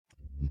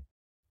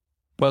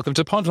Welcome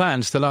to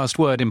Podland, the last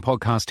word in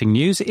podcasting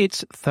news.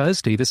 It's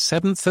Thursday, the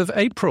 7th of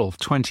April,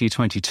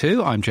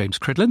 2022. I'm James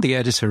Cridland, the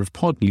editor of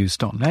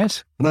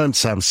podnews.net. And I'm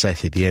Sam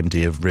Sethi, the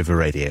MD of River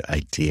Radio,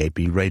 a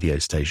DAB radio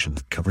station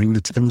covering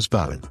the Thames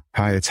Valley.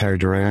 Hi, it's Harry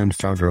Duran,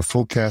 founder of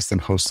Fullcast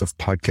and host of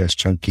Podcast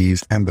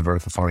Junkies and the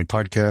Birth of Farming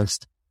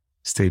podcast.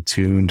 Stay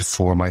tuned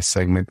for my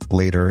segment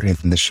later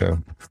in the show.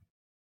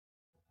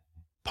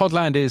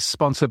 Podland is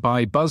sponsored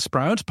by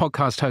Buzzsprout,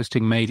 podcast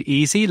hosting made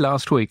easy.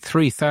 Last week,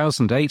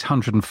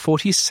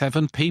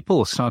 3,847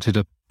 people started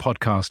a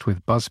podcast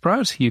with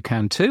Buzzsprout. You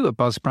can too at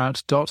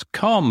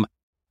buzzsprout.com.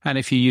 And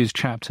if you use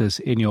chapters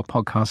in your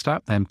podcast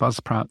app, then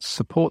Buzzsprout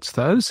supports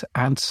those,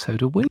 and so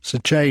do we. So,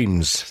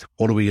 James,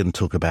 what are we going to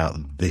talk about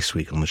this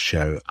week on the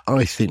show?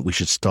 I think we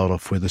should start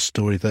off with a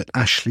story that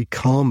Ashley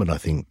Carman, I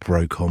think,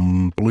 broke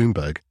on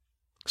Bloomberg.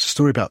 It's a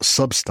story about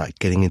Substack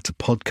getting into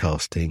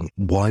podcasting.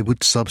 Why would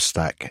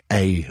Substack,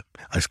 I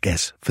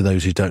guess, for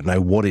those who don't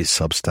know, what is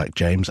Substack,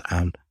 James,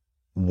 and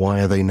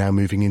why are they now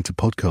moving into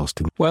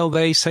podcasting? Well,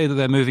 they say that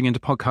they're moving into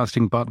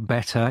podcasting, but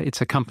better. It's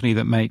a company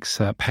that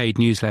makes paid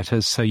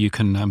newsletters, so you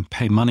can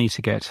pay money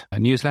to get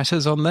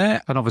newsletters on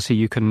there. And obviously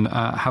you can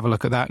have a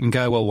look at that and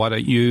go, well, why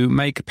don't you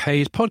make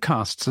paid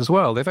podcasts as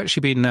well? They've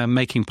actually been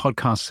making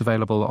podcasts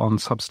available on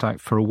Substack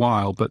for a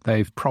while, but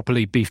they've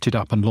properly beefed it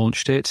up and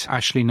launched it.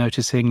 Actually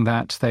noticing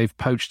that they've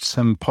poached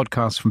some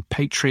podcasts from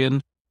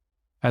Patreon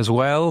as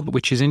well,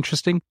 which is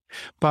interesting,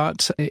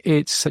 but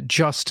it's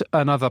just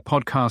another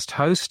podcast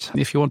host.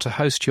 If you want to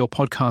host your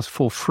podcast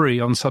for free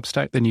on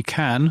Substack, then you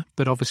can,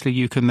 but obviously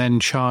you can then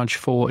charge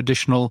for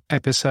additional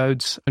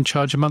episodes and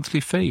charge a monthly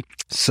fee.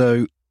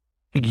 So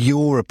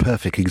you're a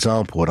perfect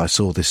example when I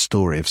saw this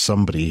story of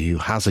somebody who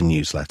has a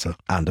newsletter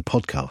and a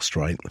podcast,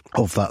 right,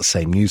 of that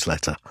same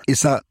newsletter.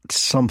 Is that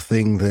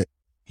something that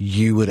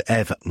you would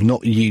ever,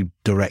 not you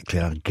directly,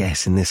 I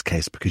guess, in this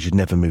case, because you'd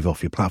never move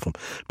off your platform,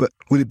 but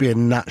would it be a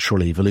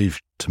natural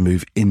evolution to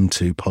move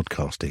into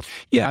podcasting?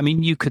 Yeah, I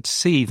mean, you could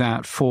see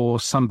that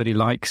for somebody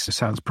like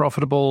Sounds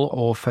Profitable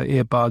or for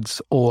Earbuds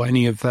or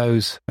any of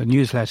those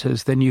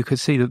newsletters, then you could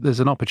see that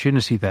there's an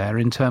opportunity there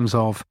in terms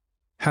of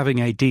having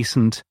a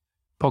decent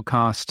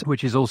podcast,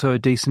 which is also a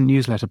decent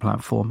newsletter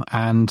platform,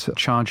 and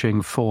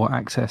charging for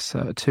access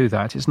to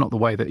that. It's not the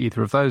way that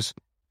either of those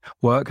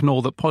work,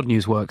 nor that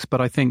Podnews works, but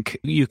I think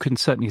you can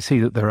certainly see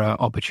that there are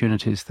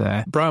opportunities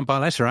there. Brian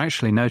Barletta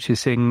actually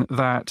noticing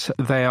that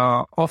they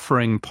are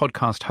offering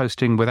podcast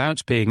hosting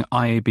without being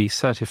IAB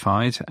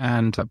certified,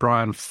 and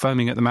Brian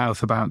foaming at the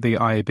mouth about the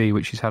IAB,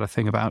 which he's had a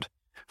thing about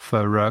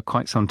for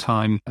quite some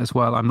time as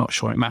well. I'm not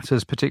sure it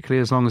matters,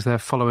 particularly as long as they're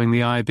following the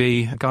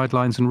IAB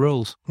guidelines and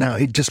rules. Now,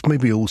 it just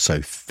made me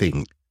also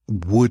think,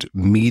 would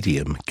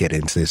Medium get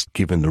into this,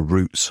 given the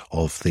roots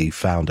of the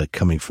founder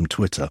coming from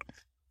Twitter?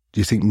 Do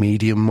you think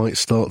Medium might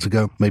start to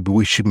go, maybe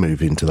we should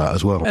move into that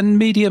as well? And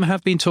Medium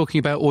have been talking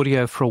about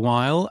audio for a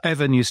while.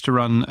 Evan used to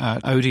run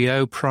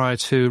Odeo prior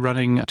to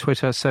running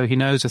Twitter, so he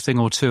knows a thing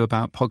or two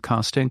about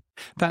podcasting.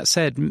 That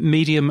said,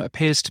 Medium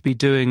appears to be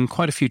doing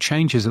quite a few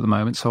changes at the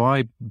moment. So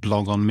I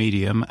blog on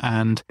Medium,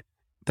 and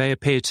they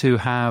appear to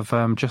have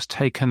just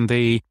taken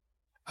the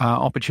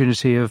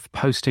opportunity of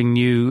posting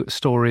new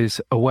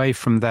stories away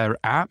from their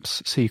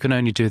apps. So you can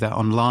only do that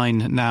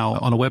online now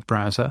on a web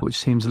browser, which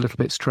seems a little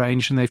bit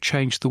strange. And they've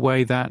changed the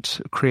way that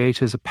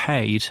creators are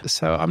paid.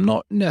 So I'm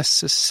not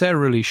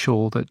necessarily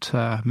sure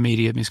that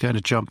Medium is going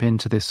to jump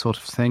into this sort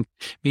of thing.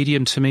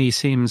 Medium to me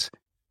seems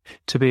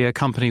to be a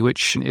company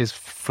which is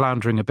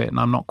floundering a bit, and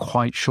I'm not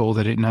quite sure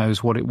that it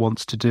knows what it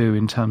wants to do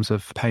in terms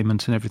of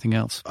payment and everything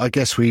else. I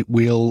guess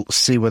we'll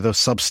see whether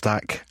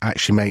Substack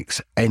actually makes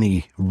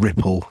any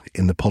ripple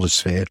in the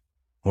podosphere,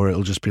 or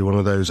it'll just be one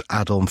of those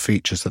add-on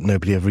features that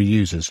nobody ever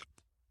uses.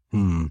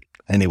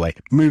 Anyway,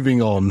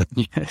 moving on.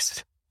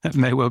 Yes, that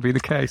may well be the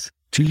case.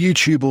 To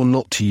YouTube or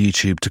not to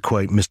YouTube, to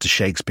quote Mr.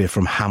 Shakespeare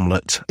from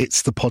Hamlet,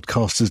 it's the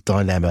podcaster's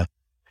dilemma.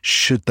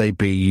 Should they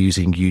be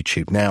using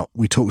YouTube? Now,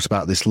 we talked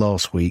about this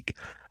last week,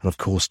 and of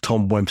course,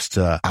 Tom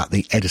Webster at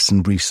the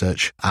Edison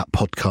Research at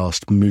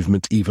Podcast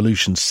Movement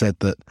Evolution said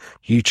that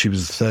YouTube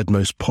is the third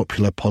most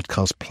popular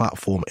podcast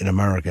platform in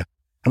America.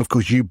 And of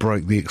course, you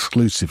broke the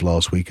exclusive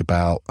last week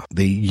about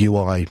the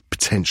UI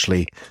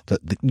potentially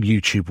that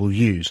YouTube will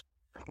use.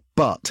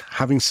 But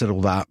having said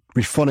all that,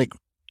 Rephonic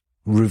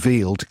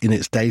revealed in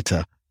its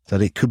data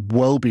that it could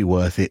well be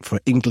worth it for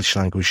English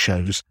language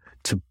shows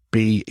to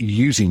be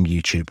using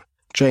YouTube.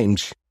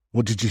 James,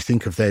 what did you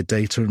think of their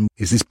data? And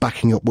is this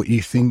backing up what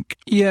you think?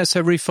 Yeah,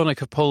 so Rephonic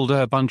have pulled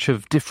a bunch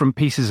of different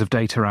pieces of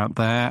data out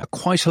there.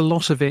 Quite a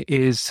lot of it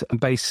is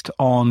based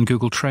on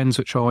Google Trends,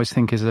 which I always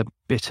think is a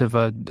bit of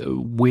a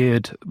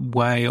weird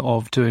way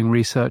of doing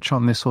research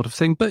on this sort of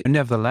thing. But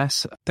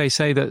nevertheless, they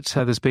say that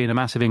there's been a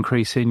massive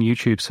increase in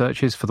YouTube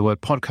searches for the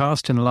word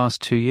podcast in the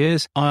last 2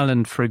 years.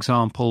 Ireland, for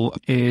example,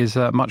 is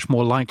much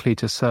more likely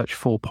to search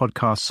for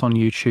podcasts on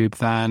YouTube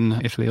than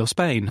Italy or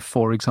Spain,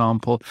 for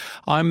example.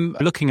 I'm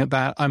looking at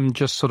that. I'm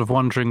just sort of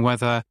wondering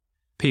whether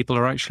people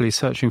are actually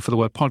searching for the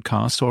word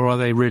podcast, or are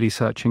they really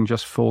searching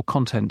just for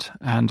content?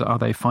 And are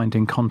they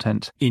finding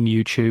content in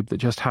YouTube that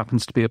just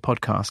happens to be a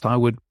podcast? I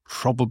would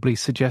probably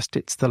suggest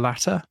it's the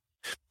latter.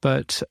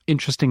 But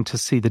interesting to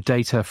see the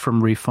data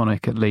from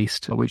Rephonic, at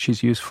least, which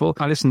is useful.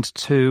 I listened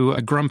to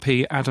a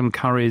grumpy Adam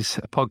Curry's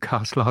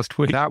podcast last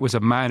week. That was a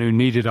man who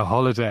needed a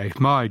holiday.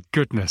 My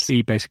goodness.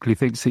 He basically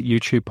thinks that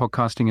YouTube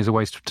podcasting is a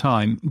waste of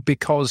time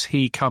because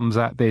he comes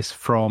at this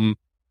from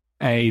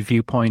a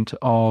viewpoint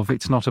of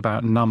it's not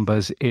about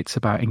numbers, it's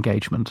about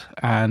engagement.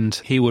 And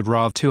he would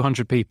rather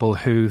 200 people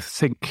who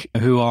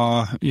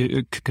are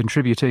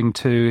contributing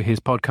to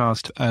his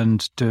podcast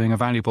and doing a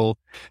valuable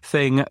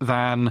thing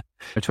than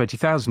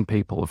 20,000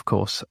 people, of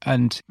course.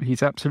 And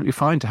he's absolutely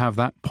fine to have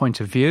that point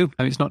of view.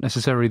 And it's not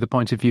necessarily the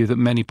point of view that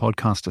many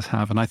podcasters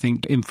have. And I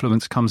think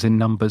influence comes in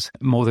numbers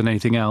more than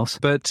anything else.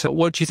 But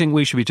what do you think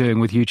we should be doing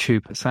with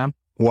YouTube, Sam?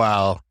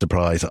 Wow,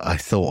 surprise. I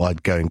thought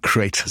I'd go and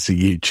create us a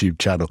YouTube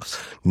channel.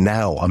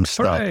 Now I'm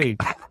stuck.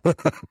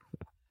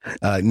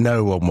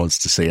 No one wants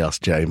to see us,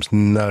 James.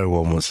 No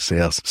one wants to see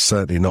us.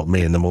 Certainly not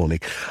me in the morning.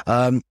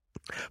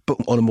 But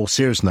on a more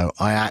serious note,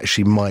 I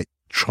actually might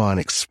try and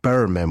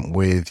experiment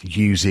with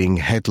using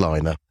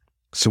Headliner.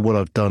 So what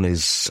I've done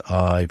is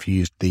I've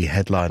used the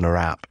Headliner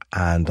app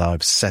and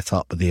I've set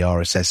up the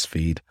RSS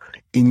feed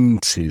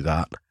into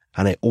that,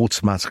 and it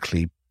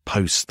automatically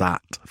post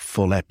that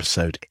full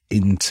episode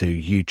into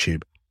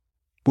YouTube.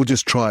 We'll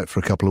just try it for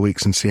a couple of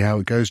weeks and see how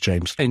it goes,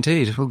 James.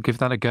 Indeed, we'll give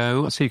that a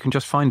go. So you can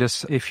just find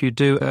us if you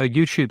do a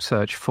YouTube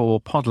search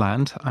for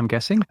Podland, I'm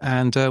guessing,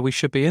 and we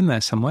should be in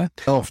there somewhere.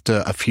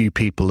 After a few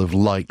people have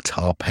liked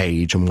our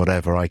page and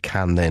whatever, I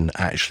can then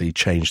actually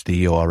change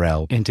the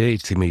URL.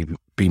 Indeed. To me,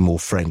 be more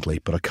friendly,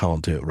 but I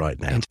can't do it right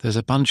now. And there's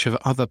a bunch of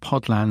other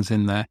Podlands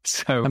in there,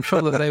 so I'm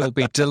sure that they will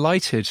be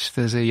delighted.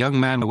 There's a young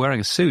man wearing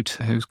a suit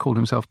who's called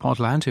himself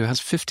Podland who has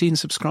 15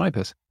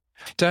 subscribers.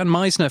 Dan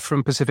Meisner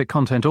from Pacific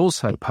Content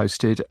also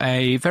posted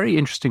a very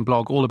interesting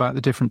blog all about the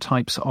different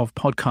types of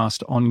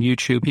podcast on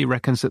YouTube. He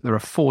reckons that there are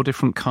 4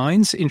 different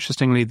kinds.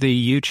 Interestingly,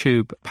 the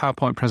YouTube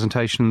PowerPoint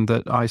presentation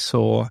that I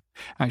saw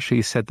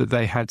actually said that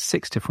they had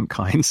 6 different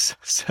kinds.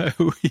 So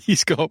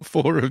he's got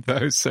 4 of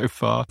those so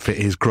far. Fit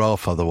his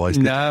graph otherwise.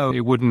 No,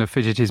 it wouldn't have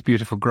fitted his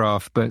beautiful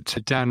graph, but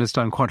Dan has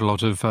done quite a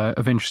lot of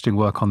interesting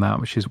work on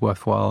that, which is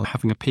worthwhile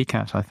having a peek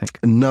at, I think.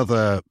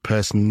 Another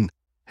person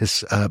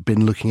has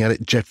been looking at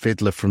it. Jeff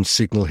Vidler from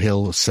Signal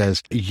Hill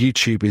says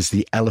YouTube is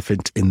the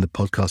elephant in the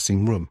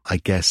podcasting room. I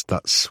guess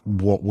that's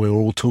what we're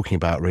all talking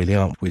about, really,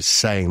 aren't we?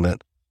 Saying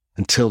that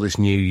until this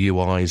new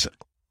UI's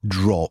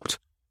dropped,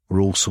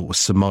 we're all sort of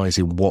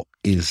surmising what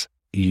is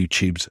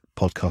YouTube's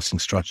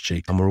podcasting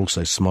strategy. And we're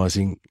also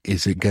surmising,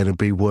 is it going to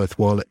be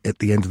worthwhile at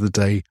the end of the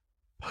day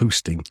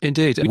hosting?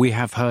 Indeed. We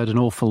have heard an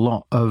awful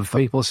lot of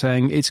people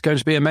saying it's going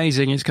to be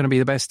amazing, it's going to be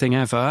the best thing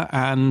ever,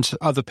 and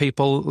other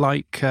people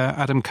like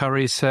Adam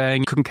Curry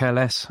saying couldn't care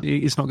less,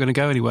 it's not going to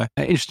go anywhere.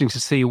 Interesting to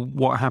see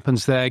what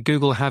happens there.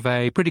 Google have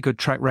a pretty good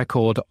track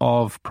record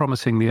of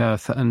promising the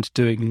earth and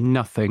doing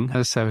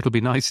nothing, so it'll be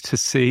nice to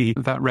see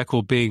that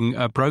record being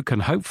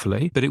broken,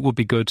 hopefully, but it would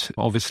be good,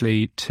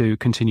 obviously, to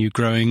continue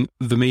growing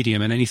the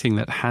medium, and anything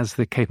that has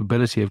the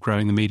capability of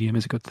growing the medium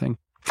is a good thing.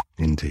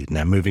 Indeed.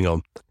 Now, moving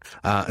on.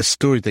 A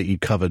story that you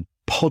covered,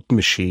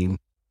 Podmachine,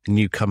 a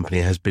new company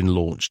has been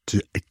launched,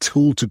 a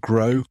tool to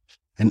grow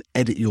and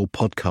edit your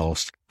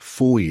podcast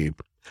for you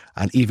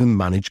and even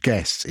manage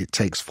guests. It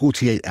takes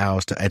 48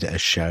 hours to edit a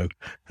show,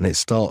 and it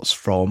starts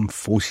from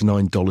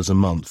 $49 a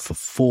month for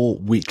 4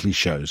 weekly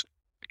shows.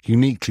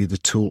 Uniquely, the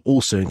tool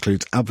also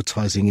includes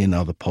advertising in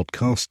other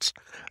podcasts,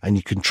 and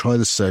you can try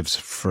the service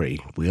for free.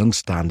 We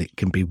understand it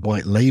can be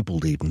white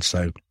labeled even,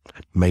 so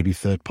maybe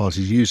third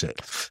parties use it.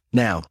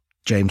 Now,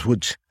 James,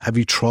 have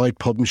you tried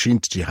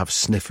Podmachine? Did you have a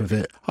sniff of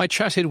it? I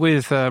chatted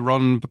with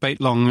Ron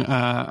Baitlong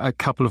a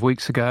couple of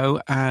weeks ago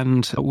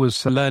and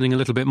was learning a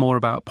little bit more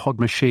about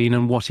Podmachine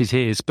and what it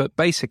is. But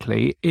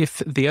basically,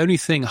 if the only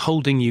thing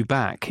holding you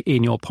back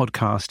in your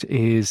podcast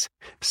is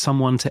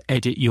someone to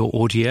edit your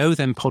audio,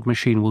 then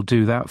Podmachine will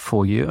do that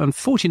for you. And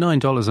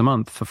 $49 a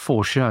month for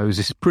 4 shows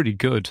is pretty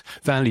good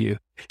value.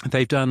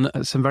 They've done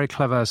some very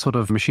clever sort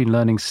of machine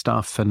learning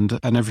stuff and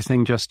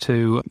everything just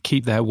to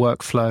keep their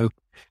workflow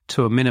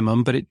to a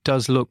minimum, but it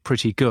does look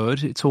pretty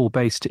good. It's all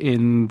based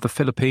in the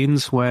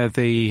Philippines where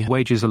the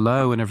wages are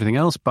low and everything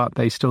else, but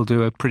they still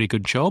do a pretty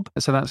good job.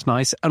 So that's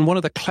nice. And one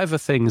of the clever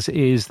things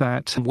is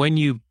that when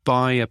you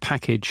buy a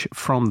package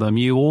from them,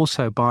 you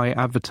also buy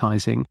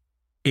advertising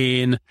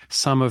in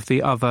some of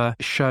the other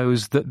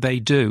shows that they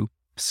do.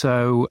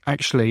 So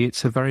actually,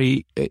 it's a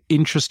very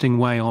interesting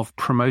way of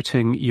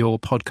promoting your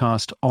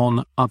podcast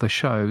on other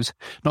shows.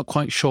 Not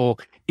quite sure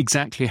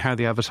exactly how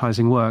the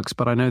advertising works,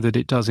 but I know that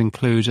it does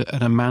include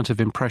an amount of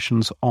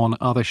impressions on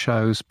other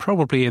shows,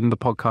 probably in the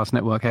Podcast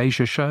Network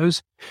Asia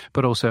shows,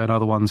 but also in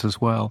other ones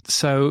as well.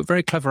 So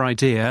very clever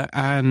idea,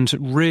 and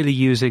really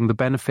using the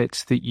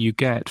benefits that you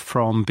get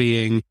from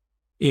being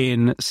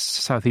in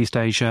Southeast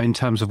Asia in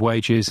terms of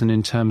wages and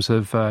in terms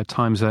of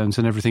time zones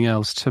and everything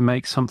else to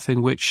make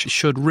something which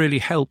should really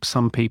help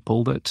some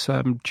people that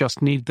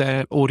just need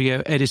their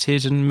audio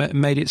edited and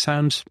made it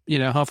sound,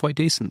 halfway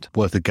decent.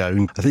 Worth a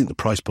go. I think the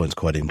price point's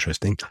quite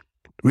interesting.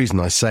 The reason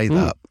I say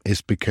that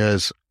is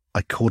because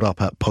I caught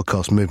up at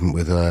Podcast Movement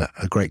with a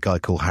great guy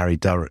called Harry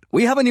Duran.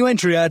 We have a new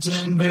entry at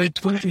number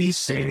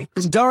 26.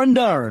 It's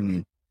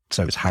Duran.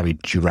 So it's Harry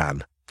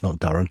Duran, not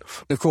Duran.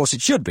 Of course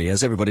it should be,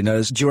 as everybody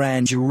knows,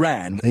 Duran.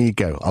 There you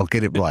go. I'll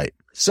get it right.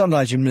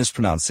 Sometimes you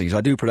mispronounce things.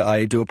 I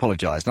do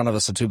apologise. None of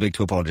us are too big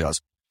to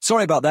apologise.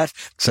 Sorry about that.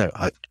 So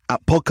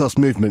at Podcast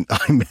Movement,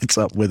 I met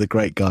up with a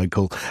great guy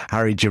called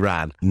Harry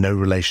Duran, no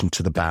relation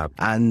to the band.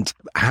 And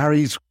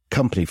Harry's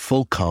company,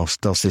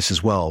 Fullcast, does this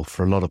as well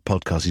for a lot of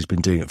podcasts. He's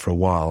been doing it for a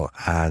while,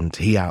 and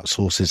he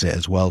outsources it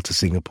as well to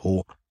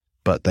Singapore.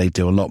 But they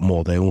do a lot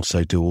more. They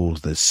also do all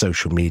the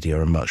social media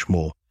and much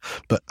more.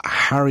 But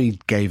Harry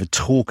gave a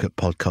talk at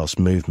Podcast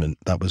Movement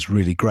that was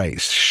really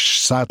great.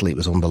 Sadly, it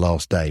was on the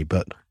last day,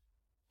 but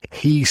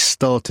he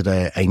started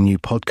a new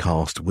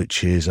podcast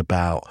which is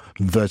about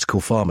vertical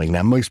farming.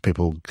 Now, most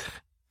people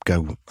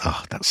go,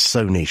 that's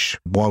so niche.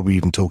 Why are we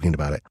even talking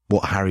about it?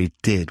 What Harry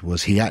did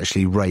was he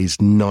actually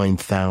raised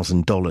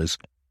 $9,000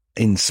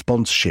 in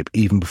sponsorship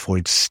even before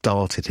he'd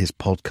started his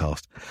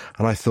podcast.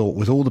 And I thought,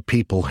 with all the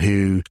people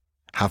who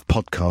have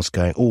podcasts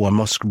going, I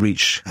must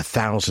reach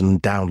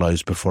 1,000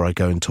 downloads before I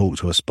go and talk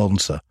to a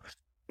sponsor,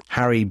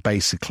 Harry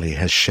basically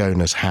has shown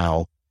us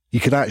how you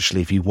could actually,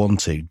 if you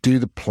want to, do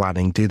the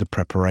planning, do the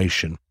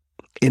preparation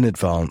in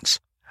advance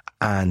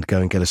and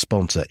go and get a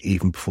sponsor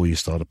even before you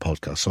start a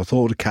podcast. So I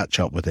thought to catch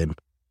up with him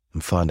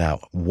and find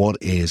out what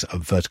is a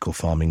vertical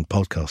farming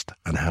podcast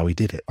and how he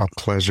did it. A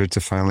pleasure to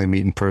finally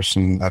meet in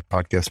person at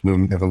Podcast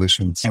Movement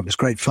Evolutions. It was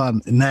great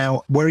fun.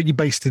 Now, where are you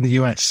based in the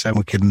US so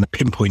we can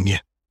pinpoint you?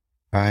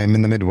 I'm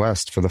in the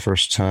Midwest for the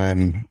first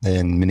time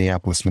in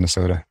Minneapolis,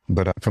 Minnesota.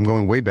 But if I'm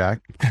going way back,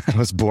 I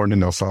was born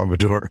in El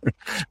Salvador,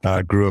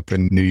 grew up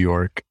in New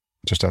York,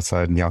 just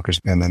outside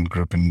Yonkers, and then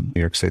grew up in New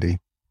York City.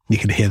 You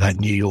can hear that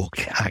New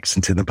York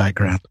accent in the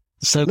background.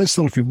 So let's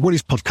start with, what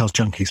is Podcast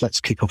Junkies?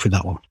 Let's kick off with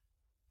that one.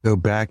 So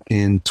back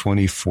in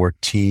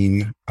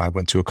 2014, I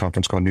went to a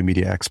conference called New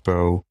Media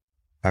Expo.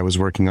 I was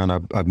working on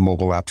a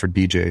mobile app for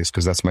DJs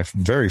because that's my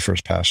very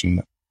first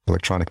passion.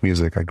 Electronic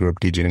music. I grew up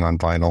DJing on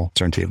vinyl,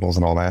 turntables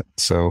and all that.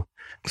 So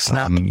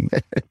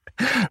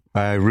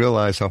I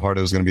realized how hard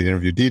it was going to be to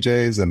interview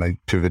DJs, and I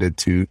pivoted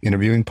to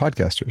interviewing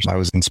podcasters. I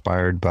was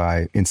inspired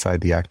by Inside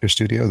the Actor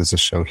Studio. There's a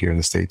show here in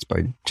the States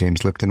by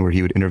James Lipton where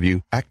he would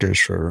interview actors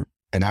for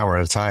an hour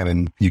at a time,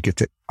 and you get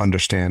to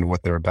understand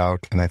what they're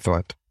about. And I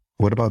thought,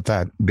 what about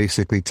that?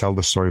 Basically tell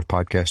the story of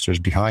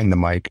podcasters behind the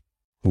mic,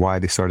 why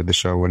they started the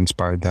show, what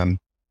inspired them.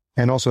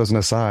 And also as an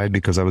aside,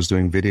 because I was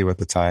doing video at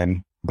the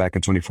time, back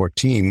in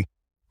 2014,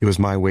 it was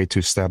my way to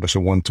establish a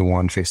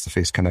one-to-one,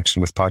 face-to-face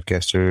connection with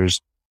podcasters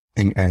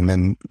and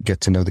then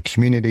get to know the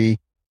community.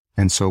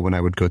 And so when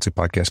I would go to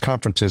podcast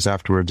conferences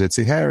afterwards, they'd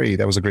say, Harry,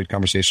 that was a great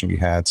conversation we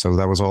had. So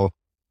that was all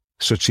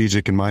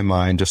strategic in my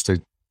mind, just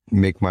to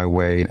make my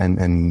way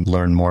and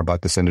learn more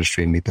about this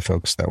industry and meet the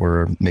folks that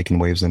were making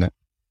waves in it.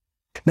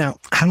 Now,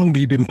 how long have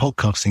you been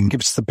podcasting?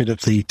 Give us a bit of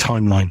the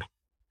timeline.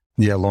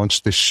 Yeah, I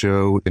launched this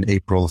show in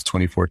April of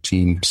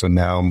 2014. So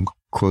now I'm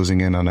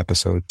closing in on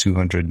episode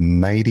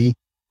 290.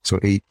 So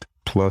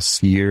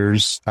 8+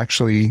 years.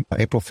 Actually,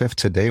 April 5th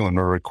today when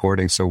we're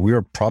recording. So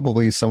we're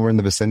probably somewhere in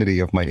the vicinity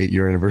of my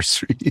 8-year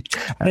anniversary.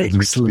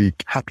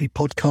 Excellent. Happy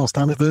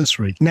podcast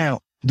anniversary.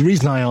 Now, the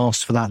reason I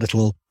asked for that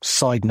little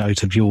side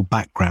note of your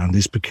background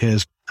is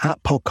because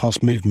at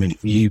Podcast Movement,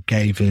 you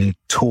gave a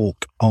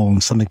talk on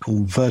something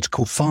called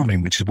vertical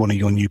farming, which is one of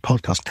your new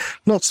podcasts.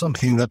 Not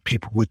something that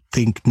people would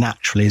think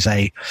naturally is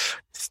a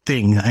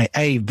thing.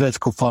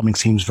 Vertical farming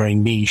seems very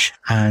niche.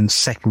 And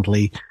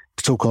secondly,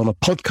 to talk on a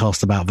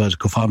podcast about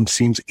vertical farming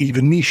seems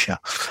even nicher,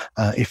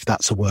 if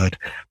that's a word.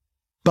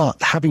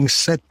 But having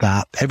said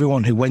that,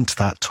 everyone who went to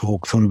that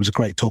talk thought it was a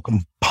great talk.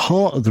 And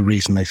part of the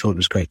reason they thought it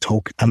was a great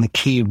talk, and the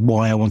key of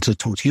why I wanted to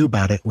talk to you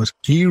about it, was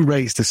you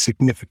raised a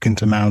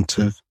significant amount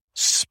of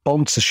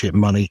sponsorship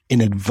money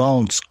in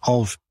advance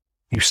of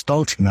you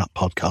starting that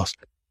podcast.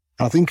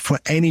 And I think for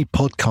any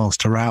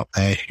podcaster out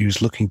there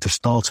who's looking to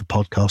start a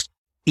podcast,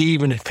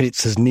 even if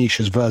it's as niche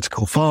as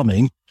vertical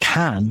farming,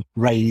 can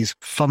raise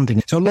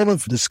funding. So a lot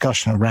of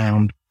discussion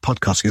around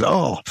podcasting is,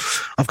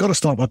 I've got to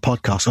start my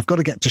podcast. I've got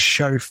to get to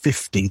show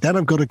 50. Then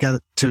I've got to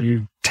get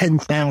to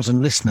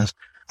 10,000 listeners.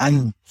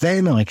 And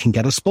then I can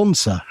get a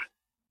sponsor.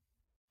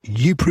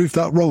 You proved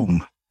that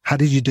wrong. How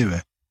did you do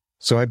it?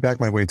 So I backed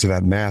my way to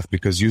that math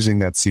because using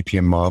that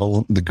CPM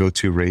model, the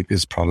go-to rate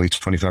is probably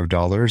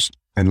 $25.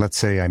 And let's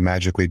say I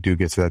magically do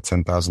get to that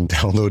 10,000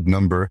 download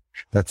number.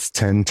 That's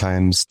 10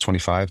 times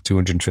 25,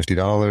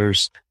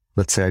 $250.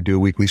 Let's say I do a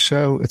weekly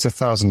show. It's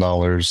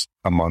 $1,000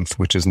 a month,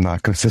 which is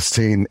not going to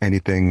sustain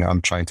anything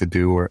I'm trying to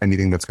do or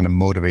anything that's going to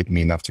motivate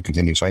me enough to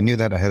continue. So I knew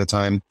that ahead of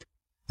time.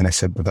 And I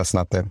said, but that's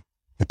not the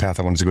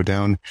path I wanted to go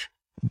down.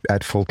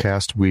 At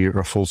Fullcast, we're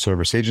a full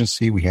service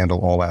agency. We handle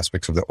all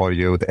aspects of the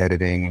audio, the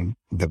editing,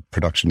 the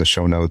production, the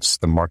show notes,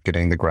 the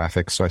marketing, the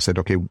graphics. So I said,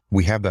 okay,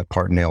 we have that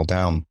part nailed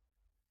down.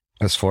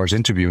 As far as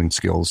interviewing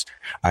skills,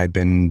 I've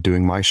been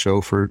doing my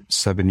show for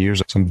 7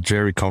 years. So I'm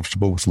very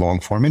comfortable with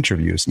long form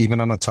interviews,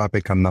 even on a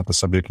topic I'm not the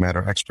subject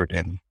matter expert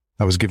in.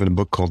 I was given a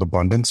book called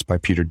Abundance by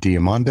Peter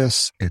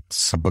Diamandis.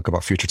 It's a book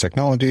about future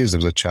technologies. There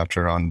was a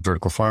chapter on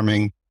vertical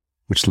farming,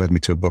 which led me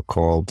to a book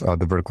called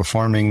The Vertical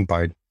Farming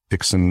by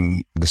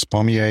Dixon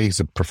Despommier. He's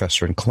a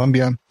professor in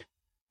Columbia.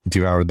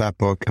 Devoured that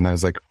book. And I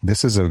was like,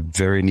 this is a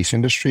very niche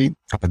industry.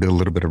 I did a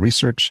little bit of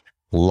research,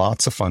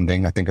 lots of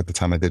funding. I think at the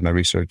time I did my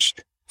research,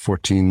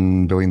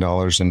 $14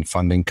 billion in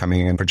funding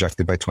coming in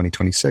projected by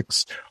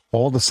 2026.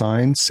 All the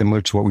signs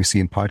similar to what we see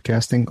in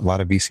podcasting, a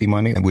lot of VC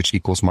money, which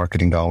equals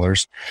marketing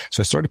dollars.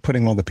 So I started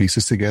putting all the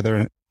pieces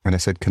together and I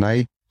said, can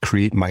I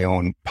create my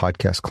own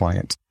podcast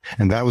client?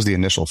 And that was the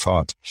initial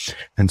thought.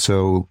 And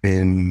so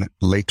in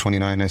late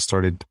 29, I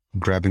started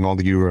grabbing all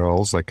the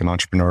URLs like an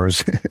entrepreneur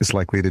is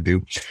likely to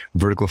do,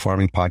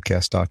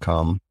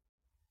 verticalfarmingpodcast.com.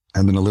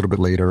 And then a little bit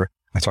later,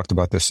 I talked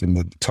about this in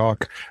the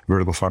talk,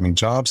 Vertical Farming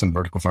Jobs and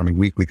Vertical Farming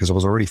Weekly, because I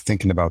was already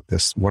thinking about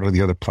this. What are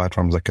the other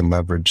platforms I can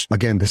leverage?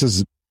 Again, this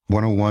is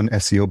 101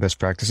 SEO best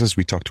practices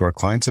we talk to our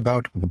clients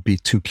about. It would be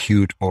too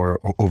cute or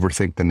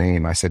overthink the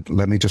name. I said,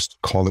 let me just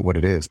call it what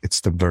it is. It's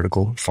the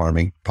Vertical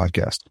Farming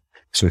Podcast.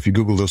 So if you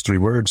Google those 3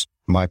 words,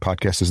 my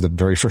podcast is the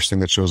very first thing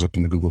that shows up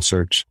in the Google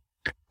search.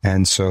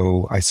 And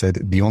so I said,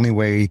 the only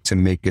way to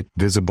make it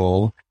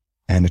visible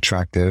and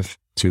attractive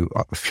to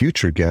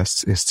future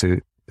guests is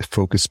to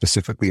focus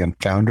specifically on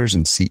founders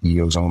and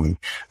CEOs only.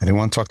 I didn't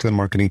want to talk to the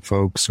marketing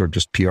folks or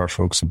just PR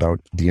folks about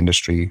the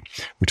industry,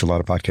 which a lot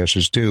of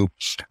podcasters do.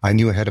 I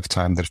knew ahead of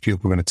time that if people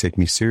were going to take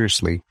me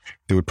seriously,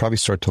 they would probably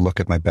start to look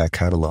at my back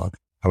catalog.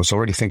 I was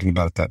already thinking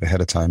about that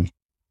ahead of time.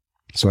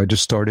 So I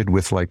just started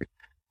with like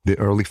the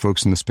early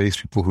folks in the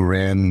space, people who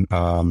ran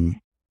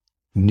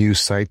news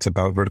sites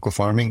about vertical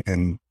farming.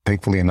 And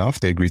thankfully enough,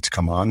 they agreed to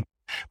come on.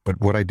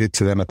 But what I did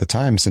to them at the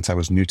time, since I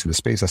was new to the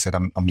space, I said,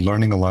 I'm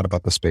learning a lot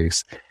about the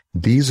space.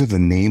 These are the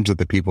names of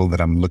the people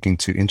that I'm looking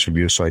to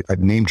interview. So I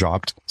name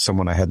dropped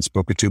someone I hadn't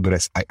spoken to,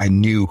 but I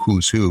knew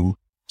who's who.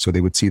 So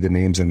they would see the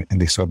names and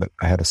they saw that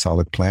I had a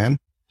solid plan.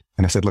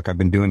 And I said, look, I've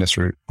been doing this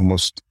for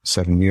almost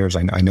 7 years.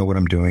 I know what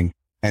I'm doing.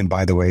 And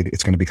by the way,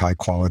 it's going to be high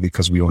quality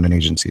because we own an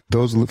agency.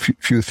 Those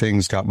few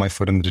things got my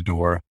foot in the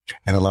door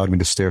and allowed me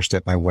to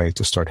stair-step my way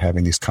to start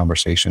having these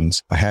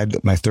conversations. I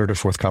had my 3rd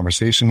or 4th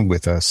conversation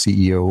with a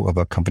CEO of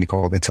a company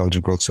called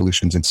Intelligent Growth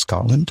Solutions in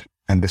Scotland.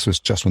 And this was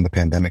just when the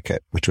pandemic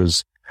hit, which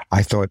was,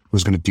 I thought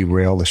was going to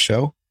derail the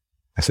show.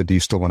 I said, do you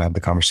still want to have the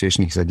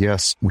conversation? He said,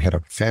 yes. We had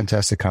a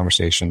fantastic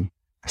conversation.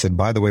 I said,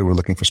 by the way, we're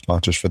looking for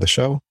sponsors for the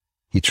show.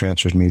 He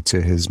transferred me to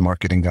his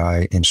marketing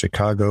guy in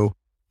Chicago.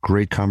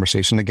 Great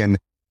conversation. Again,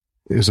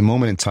 it was a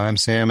moment in time,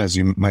 Sam, as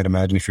you might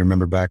imagine, if you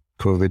remember back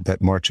COVID,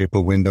 that March,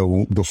 April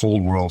window, the whole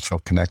world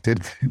felt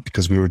connected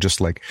because we were just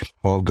like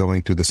all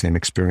going through the same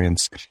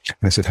experience.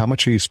 And I said, how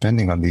much are you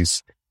spending on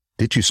these?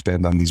 Did you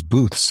spend on these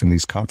booths and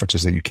these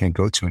conferences that you can't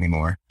go to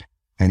anymore?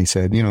 And he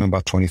said,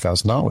 about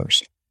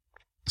 $20,000.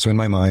 So in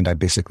my mind, I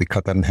basically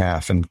cut that in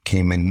half and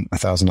came in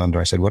 $1,000 under.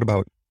 I said, what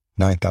about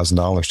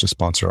 $9,000 to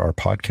sponsor our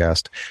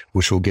podcast,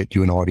 which will get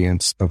you an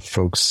audience of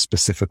folks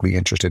specifically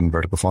interested in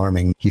vertical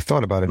farming? He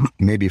thought about it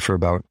maybe for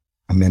about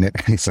a minute.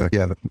 He said,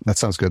 yeah, that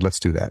sounds good. Let's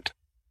do that.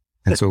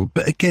 And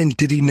but again,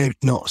 did he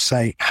not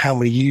say how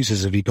many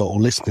users have you got or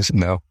listeners?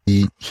 No,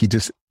 he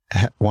just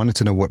wanted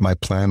to know what my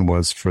plan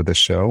was for the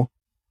show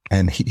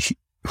and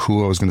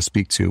who I was going to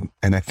speak to.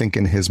 And I think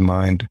in his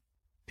mind,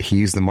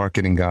 he's the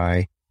marketing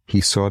guy. He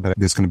saw that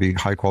there's going to be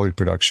high quality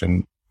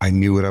production. I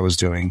knew what I was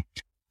doing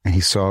and he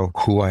saw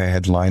who I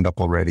had lined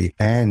up already.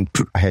 And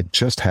I had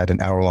just had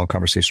an hour-long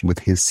conversation with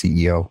his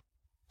CEO.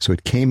 So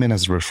it came in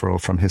as a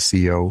referral from his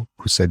CEO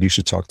who said, you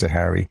should talk to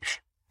Harry.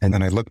 And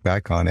then I look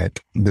back on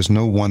it. There's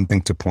no one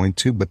thing to point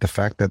to, but the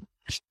fact that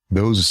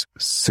those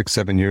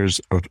 6-7 years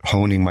of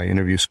honing my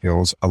interview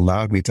skills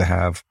allowed me to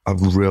have a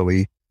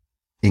really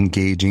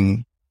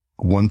engaging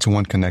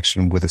one-to-one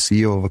connection with a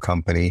CEO of a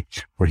company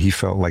where he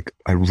felt like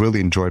I really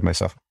enjoyed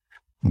myself.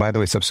 By the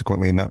way,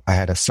 subsequently, I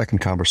had a second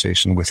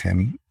conversation with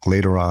him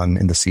later on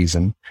in the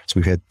season. So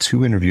we've had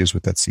 2 interviews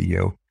with that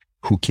CEO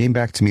who came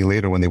back to me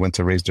later when they went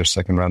to raise their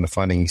second round of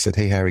funding. He said,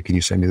 hey, Harry, can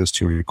you send me those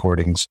 2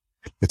 recordings?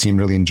 The team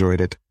really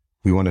enjoyed it.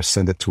 We want to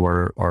send it to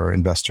our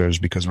investors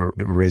because we're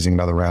raising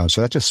another round.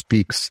 So that just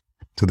speaks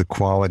to the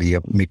quality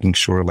of making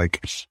sure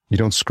like you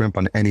don't scrimp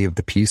on any of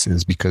the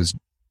pieces, because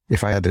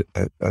if I had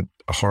a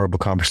horrible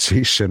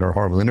conversation or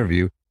horrible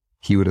interview,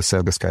 he would have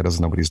said, this guy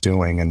doesn't know what he's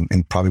doing,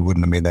 and probably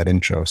wouldn't have made that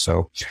intro.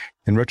 So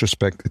in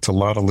retrospect, it's a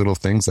lot of little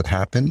things that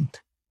happen,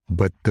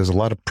 but there's a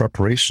lot of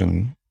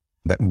preparation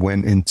that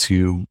went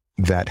into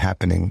that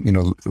happening. You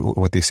know,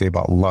 what they say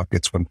about luck,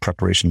 it's when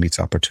preparation meets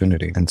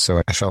opportunity. And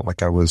so I felt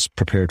like I was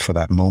prepared for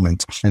that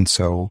moment. And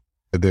so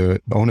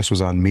the onus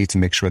was on me to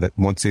make sure that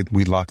once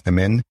we locked them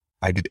in,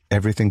 I did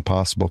everything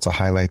possible to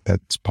highlight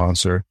that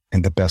sponsor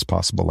in the best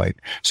possible light.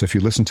 So if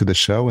you listen to the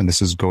show, and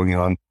this is going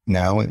on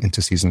now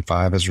into season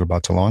 5 as we're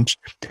about to launch,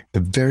 the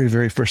very,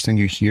 very first thing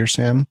you hear,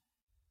 Sam,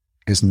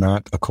 is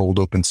not a cold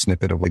open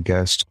snippet of a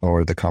guest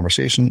or the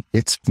conversation.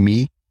 It's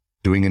me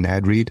doing an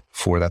ad read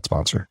for that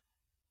sponsor.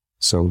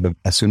 So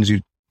as soon as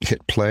you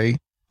hit play,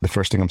 the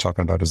first thing I'm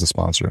talking about is the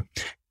sponsor.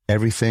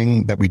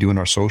 Everything that we do in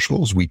our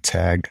socials, we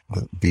tag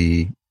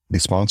the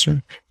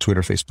sponsor,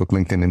 Twitter, Facebook,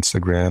 LinkedIn,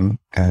 Instagram.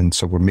 And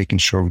so we're making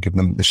sure we give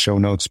them the show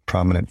notes,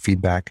 prominent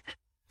feedback.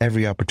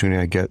 Every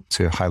opportunity I get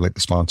to highlight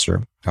the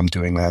sponsor, I'm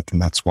doing that.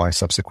 And that's why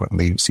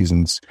subsequently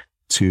seasons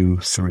 2,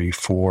 3,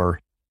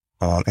 4,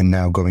 and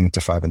now going into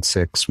 5 and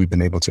 6, we've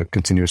been able to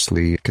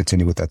continuously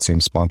continue with that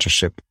same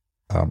sponsorship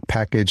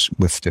package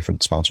with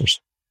different sponsors.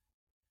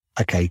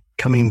 Okay,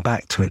 coming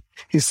back to it,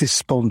 is this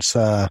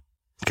sponsor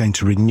going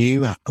to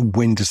renew?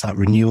 When does that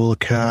renewal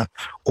occur?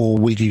 Or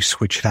will you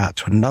switch it out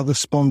to another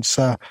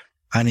sponsor?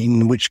 And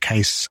in which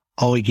case,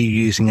 are you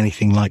using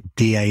anything like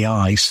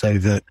DAI so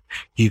that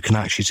you can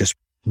actually just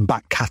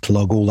back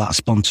catalog all that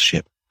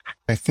sponsorship?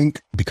 I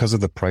think because of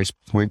the price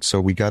point,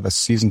 so we got a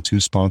season 2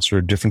 sponsor,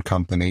 a different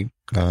company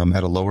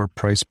at a lower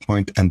price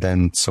point, and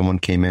then someone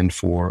came in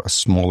for a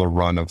smaller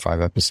run of 5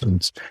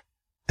 episodes.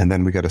 And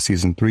then we got a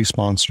season 3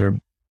 sponsor.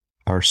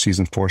 Our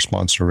season 4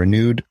 sponsor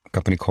renewed, a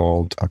company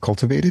called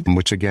Cultivated,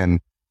 which again,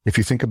 if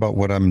you think about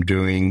what I'm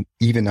doing,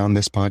 even on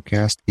this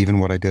podcast, even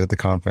what I did at the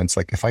conference,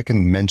 like if I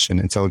can mention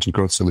Intelligent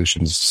Growth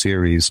Solutions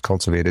series,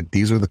 Cultivated,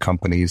 these are the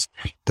companies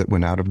that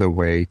went out of their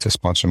way to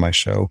sponsor my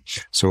show.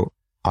 So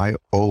I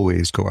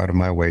always go out of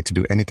my way to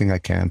do anything I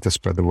can to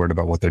spread the word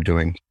about what they're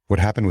doing. What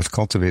happened with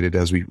Cultivated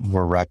as we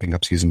were wrapping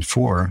up season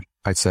 4,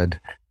 I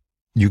said,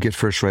 you get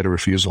first right of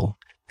refusal.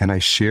 And I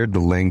shared the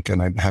link,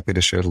 and I'm happy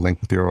to share the link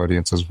with your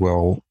audience as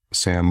well,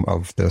 Sam,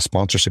 of the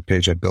sponsorship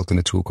page I built in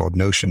a tool called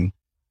Notion.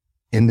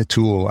 In the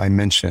tool, I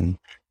mention,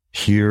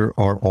 here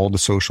are all the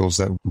socials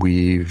that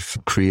we've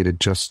created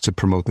just to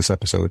promote this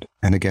episode.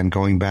 And again,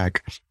 going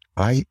back,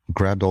 I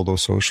grabbed all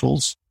those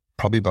socials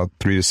probably about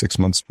 3 to 6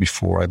 months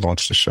before I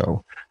launched the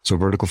show. So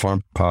Vertical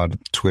Farm Pod,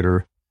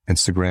 Twitter,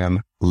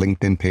 Instagram,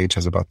 LinkedIn page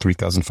has about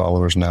 3,000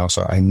 followers now.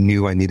 So I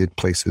knew I needed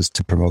places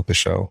to promote the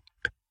show.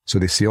 So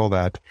they see all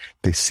that.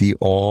 They see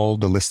all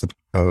the list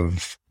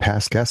of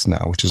past guests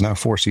now, which is now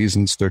 4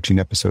 seasons, 13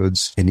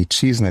 episodes in each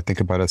season. I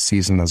think about a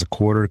season as a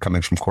quarter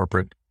coming from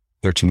corporate,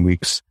 13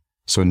 weeks.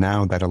 So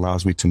now that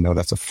allows me to know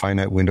that's a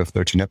finite window of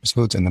 13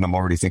 episodes. And then I'm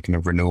already thinking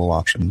of renewal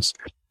options.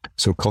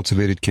 So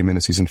Cultivated came in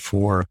at season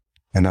 4.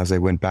 And as I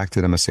went back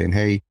to them and saying,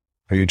 hey,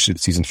 are you interested in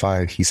season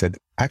 5? He said,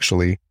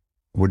 actually,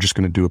 we're just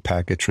going to do a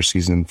package for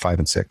season 5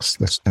 and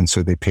 6. And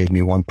so they paid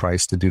me one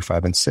price to do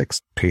 5 and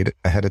 6, paid it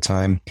ahead of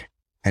time.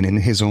 And in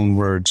his own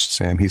words,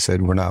 Sam, he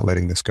said, we're not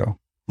letting this go.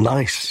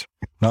 Nice.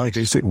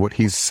 Basically, what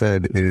he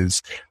said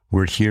is,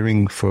 we're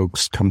hearing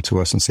folks come to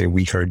us and say,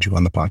 we heard you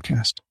on the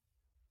podcast.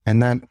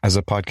 And that, as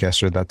a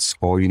podcaster, that's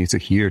all you need to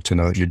hear to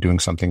know that you're doing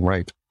something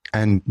right.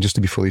 And just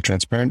to be fully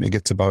transparent, it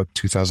gets about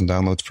 2,000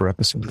 downloads per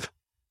episode.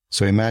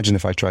 So imagine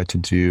if I tried to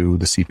do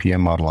the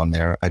CPM model on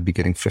there, I'd be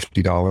getting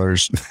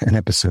 $50 an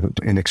episode.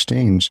 In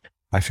exchange,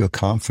 I feel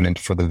confident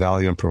for the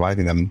value I'm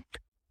providing them.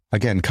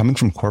 Again, coming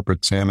from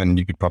corporate, Sam, and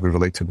you could probably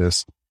relate to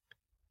this,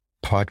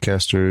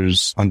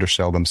 podcasters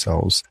undersell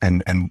themselves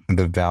and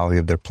the value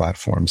of their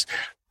platforms.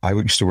 I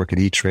used to work at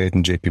E-Trade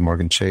and JP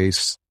Morgan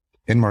Chase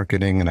in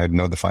marketing, and I'd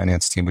know the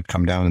finance team would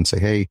come down and say,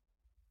 hey,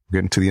 we're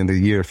getting to the end of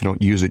the year. If you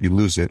don't use it, you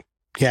lose it.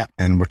 Yeah.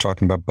 And we're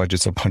talking about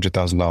budgets of $100,000,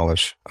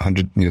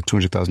 $200,000,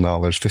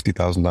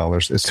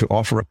 $50,000 is to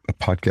offer a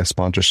podcast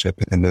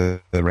sponsorship in the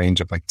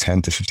range of like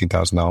 $10,000 to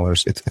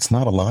 $15,000. It's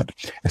not a lot,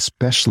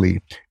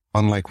 especially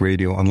unlike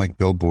radio, unlike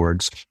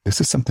billboards. This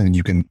is something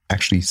you can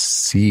actually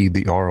see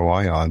the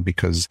ROI on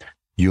because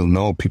you'll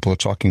know people are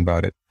talking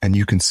about it, and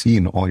you can see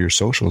in all your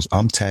socials,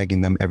 I'm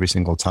tagging them every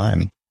single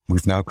time.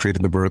 We've now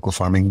created the Vertical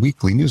Farming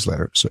Weekly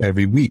newsletter. So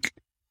every week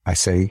I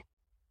say,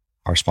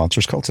 our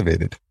sponsors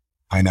Cultivated.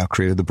 I now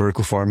created the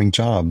Vertical Farming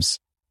Jobs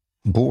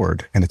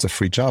board, and it's a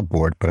free job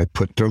board, but I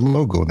put their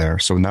logo there.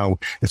 So now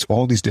it's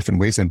all these different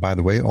ways. And by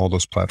the way, all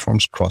those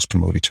platforms cross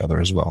promote each other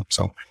as well.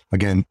 So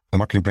again, the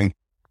marketing brain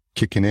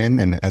kicking in.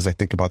 And as I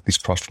think about these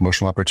cross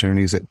promotional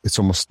opportunities, it's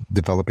almost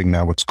developing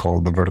now what's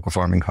called the Vertical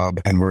Farming Hub.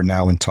 And we're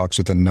now in talks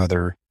with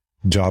another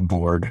job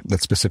board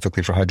that's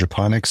specifically for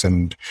hydroponics.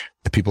 And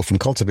the people from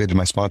Cultivated,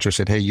 my sponsor,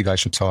 said, hey, you guys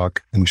should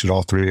talk, and we should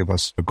all three of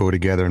us go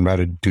together and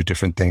rather do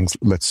different things.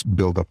 Let's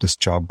build up this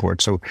job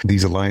board. So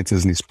these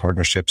alliances and these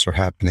partnerships are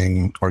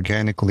happening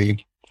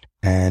organically.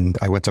 And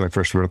I went to my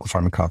first Vertical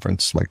Farming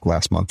conference like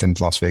last month in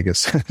Las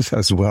Vegas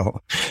as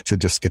well, to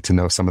just get to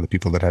know some of the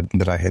people that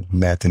I had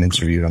met and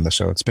interviewed on the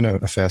show. It's been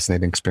a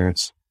fascinating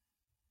experience.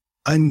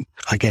 And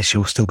I guess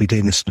you'll still be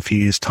doing this in a few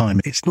years' time.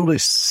 It's not a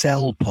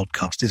sell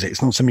podcast, is it?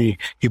 It's not something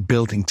you're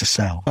building to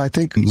sell. I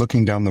think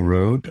looking down the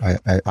road,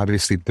 I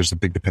obviously there's a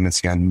big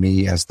dependency on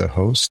me as the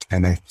host.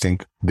 And I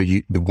think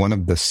the one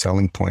of the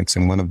selling points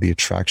and one of the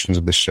attractions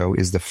of the show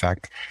is the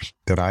fact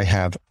that I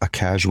have a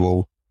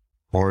casual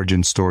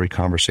origin story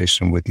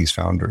conversation with these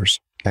founders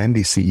and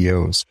these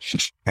CEOs.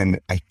 And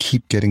I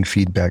keep getting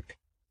feedback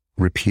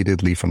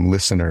repeatedly from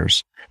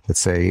listeners that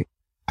say,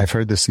 I've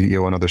heard the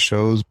CEO on other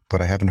shows,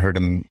 but I haven't heard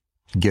him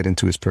get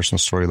into his personal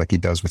story like he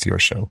does with your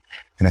show.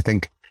 And I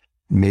think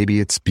maybe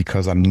it's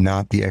because I'm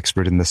not the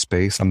expert in the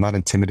space. I'm not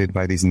intimidated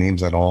by these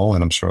names at all.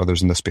 And I'm sure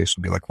others in the space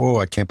will be like, whoa,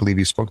 I can't believe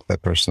you spoke to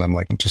that person. I'm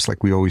like, just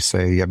like we always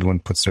say, everyone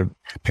puts their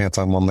pants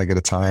on one leg at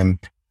a time.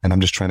 And I'm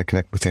just trying to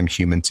connect with him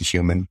human to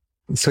human.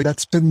 So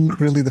that's been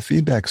really the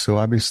feedback. So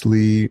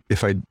obviously,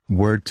 if I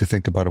were to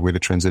think about a way to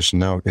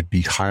transition out, it'd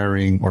be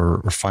hiring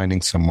or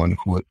finding someone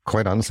who,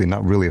 quite honestly,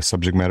 not really a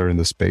subject matter in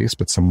the space,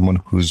 but someone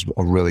who's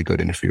a really good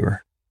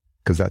interviewer,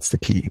 because that's the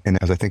key.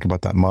 And as I think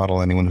about that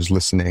model, anyone who's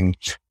listening,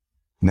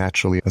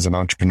 naturally, as an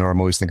entrepreneur, I'm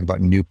always thinking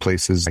about new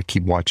places. I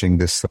keep watching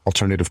this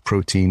alternative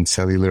protein,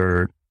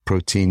 cellular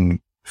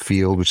protein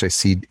field, which I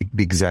see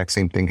the exact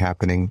same thing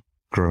happening,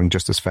 growing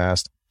just as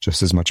fast,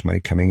 just as much money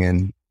coming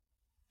in.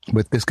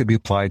 But this could be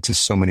applied to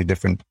so many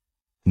different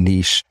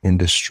niche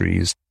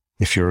industries.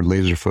 If you're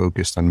laser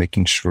focused on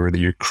making sure that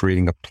you're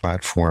creating a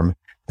platform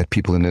that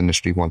people in the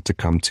industry want to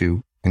come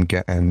to and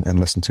get and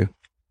listen to.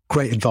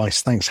 Great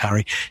advice. Thanks,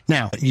 Harry.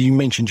 Now, you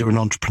mentioned you're an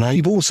entrepreneur.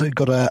 You've also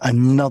got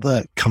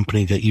another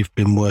company that you've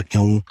been working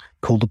on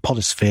called the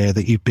Podosphere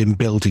that you've been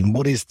building.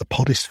 What is the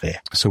Podosphere?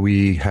 So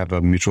we have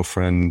a mutual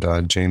friend,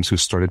 James, who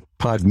started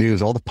Pod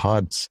News, all the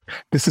pods.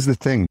 This is the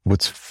thing.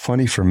 What's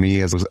funny for me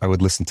is I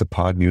would listen to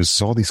Pod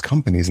News, all these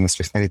companies, and it's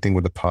just anything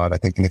with a pod. I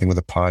think anything with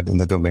a pod in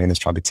the domain is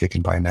probably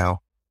taken by now.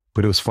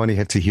 But it was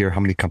funny to hear how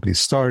many companies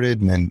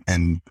started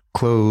and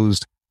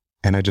closed.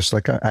 And I just,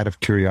 like, out of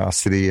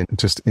curiosity and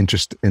just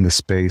interest in the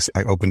space,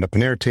 I opened up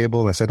an Airtable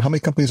and I said, how many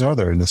companies are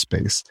there in this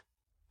space?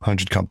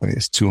 100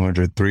 companies,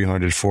 200,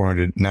 300,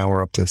 400. Now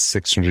we're up to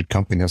 600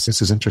 companies.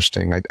 This is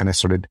interesting. And I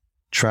started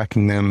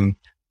tracking them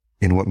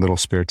in what little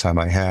spare time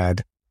I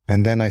had.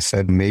 And then I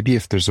said, maybe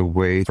if there's a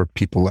way for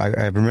people, I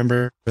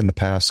remember in the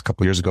past, a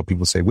couple of years ago,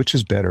 people say, which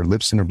is better,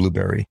 Libsyn or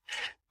Blueberry?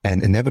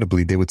 And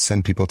inevitably they would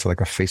send people to like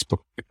a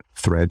Facebook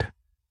thread.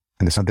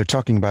 And they're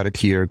talking about it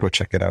here. Go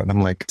check it out. And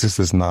I'm like, this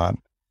is not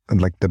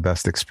like the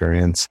best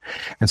experience.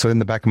 And so in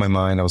the back of my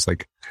mind, I was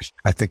like,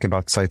 I think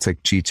about sites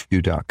like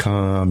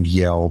G2.com,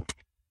 Yelp,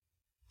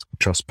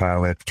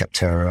 Trustpilot,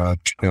 Capterra,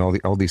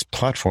 all these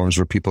platforms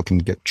where people can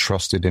get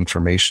trusted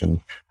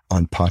information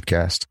on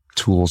podcast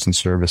tools and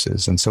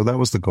services. And so that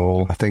was the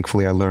goal.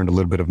 Thankfully, I learned a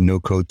little bit of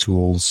no-code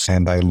tools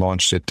and I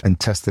launched it and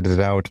tested it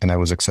out. And I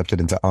was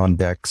accepted into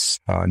OnDeck's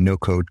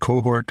no-code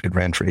cohort. It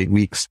ran for 8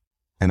 weeks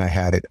and I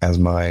had it as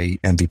my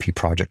MVP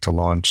project to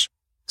launch.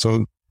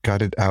 So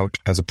got it out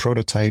as a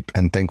prototype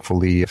and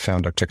thankfully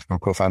found our technical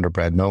co-founder,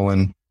 Brad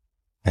Nolan,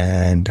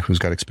 and who's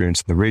got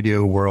experience in the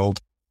radio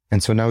world.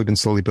 And so now we've been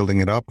slowly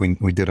building it up.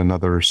 We did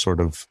another sort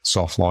of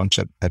soft launch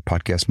at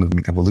Podcast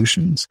Movement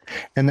Evolutions.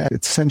 And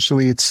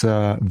essentially it's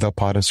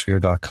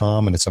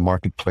thepodosphere.com and it's a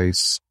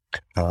marketplace.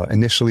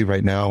 Initially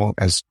right now,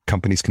 as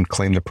companies can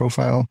claim their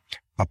profile,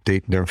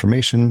 update their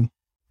information,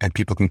 and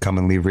people can come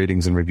and leave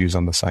ratings and reviews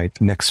on the site.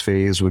 Next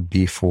phase would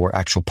be for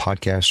actual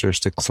podcasters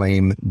to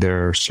claim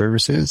their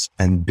services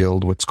and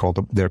build what's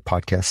called their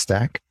podcast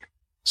stack.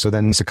 So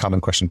then it's a common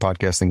question,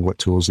 podcasting, what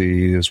tools you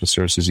use, what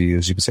services you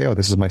use. You can say, oh,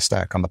 this is my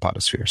stack on the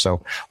Podosphere.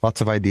 So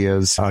lots of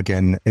ideas.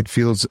 Again, it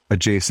feels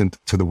adjacent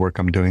to the work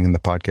I'm doing in the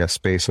podcast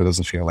space. So it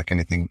doesn't feel like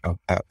anything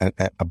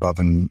above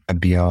and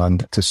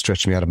beyond to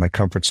stretch me out of my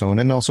comfort zone,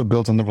 and also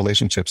builds on the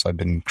relationships I've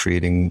been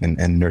creating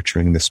and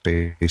nurturing this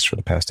space for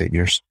the past 8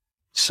 years.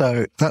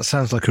 So that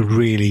sounds like a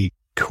really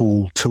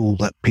cool tool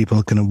that people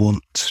are going to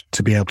want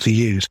to be able to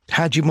use.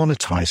 How do you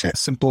monetize it?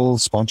 Simple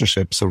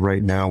sponsorship. So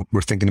right now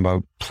we're thinking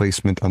about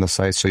placement on the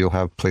site. So you'll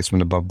have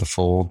placement above the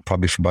fold,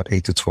 probably for about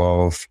 8 to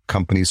 12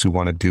 companies who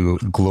want to do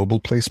global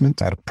placement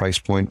at a price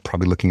point,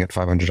 probably looking at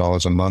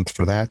 $500 a month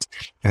for that.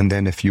 And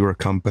then if you're a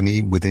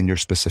company within your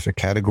specific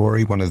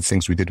category, one of the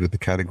things we did with the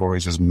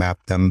categories is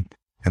map them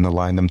and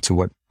align them to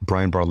what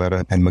Brian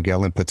Barletta and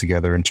Magellan put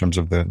together in terms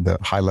of the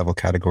high level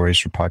categories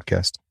for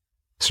podcast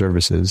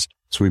services.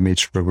 So we made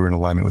sure we were in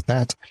alignment with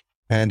that.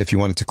 And if you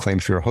wanted to claim,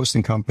 if you're a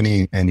hosting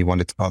company and you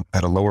wanted to,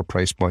 at a lower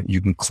price point,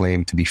 you can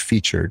claim to be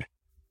featured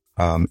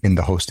in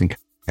the hosting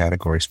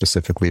category,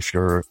 specifically if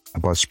you're a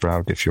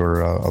Buzzsprout, if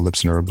you're a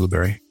Libsyn or a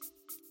Blueberry.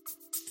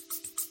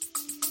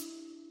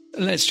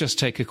 Let's just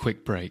take a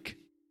quick break.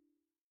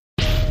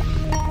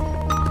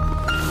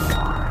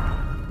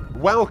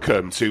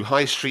 Welcome to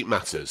High Street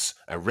Matters,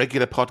 a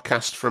regular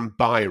podcast from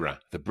BIRA,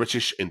 the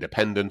British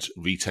Independent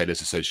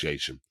Retailers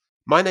Association.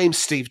 My name's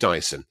Steve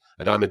Dyson,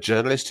 and I'm a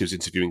journalist who's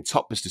interviewing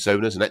top business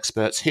owners and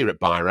experts here at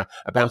BIRA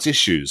about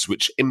issues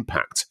which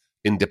impact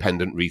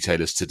independent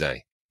retailers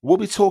today. We'll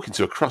be talking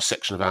to a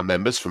cross-section of our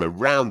members from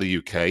around the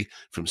UK,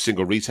 from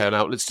single retail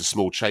outlets to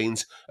small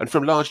chains, and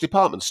from large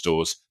department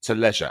stores to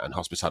leisure and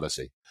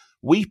hospitality.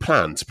 We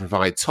plan to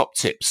provide top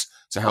tips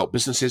to help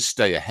businesses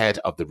stay ahead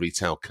of the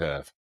retail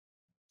curve.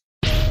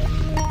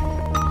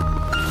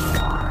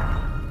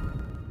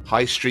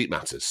 High Street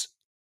Matters.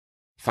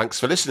 Thanks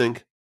for listening.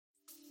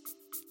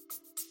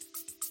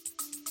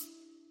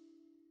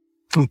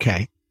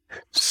 Okay.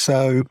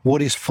 So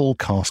what is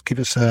Fullcast? Give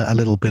us a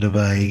little bit of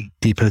a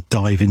deeper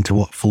dive into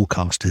what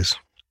Fullcast is.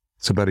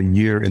 It's about a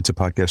year into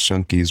Podcast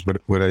Junkies.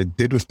 But what I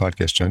did with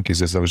Podcast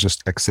Junkies is I was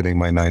just exiting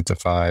my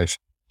 9-to-5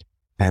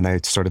 and I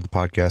started the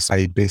podcast.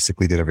 I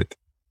basically did everything.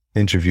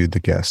 Interviewed the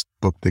guest,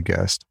 booked the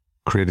guest,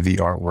 created the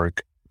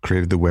artwork,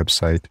 created the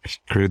website,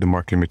 created the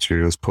marketing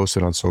materials,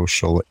 posted on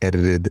social,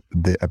 edited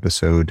the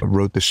episode,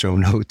 wrote the show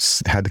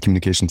notes, had the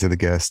communication to the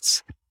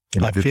guests.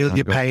 I feel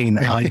your pain.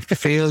 I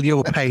feel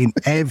your pain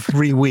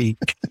every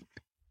week.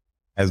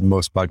 As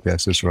most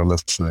podcasters are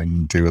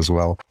listening to as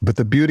well. But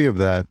the beauty of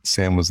that,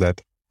 Sam, was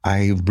that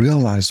I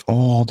realized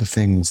all the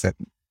things that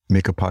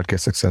make a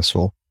podcast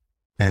successful.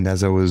 And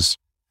as I was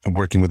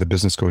working with a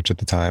business coach at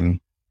the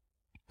time,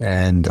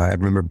 and I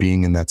remember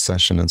being in that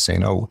session and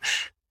saying,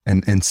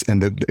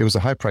 it was a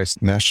high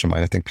priced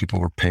mastermind. I think people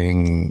were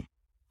paying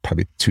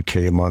probably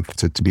 $2,000 a month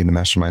to be in the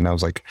mastermind. And I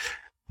was like,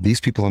 these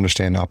people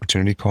understand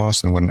opportunity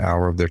costs and what an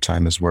hour of their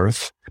time is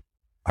worth.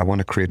 I want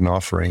to create an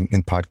offering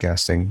in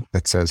podcasting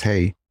that says,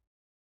 hey,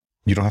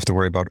 you don't have to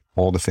worry about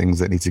all the things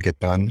that need to get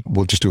done.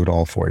 We'll just do it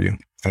all for you. And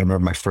I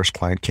remember my first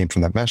client came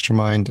from that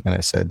mastermind and I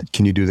said,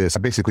 can you do this? I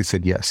basically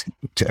said yes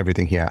to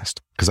everything he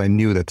asked because I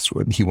knew that's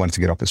what he wanted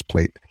to get off his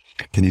plate.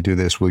 Can you do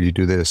this? Will you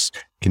do this?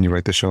 Can you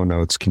write the show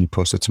notes? Can you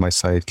post it to my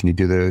site? Can you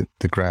do the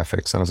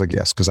graphics? And I was like,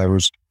 yes, because I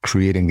was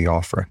creating the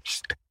offer.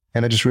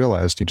 And I just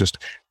realized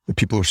the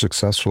people who are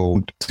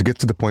successful, to get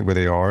to the point where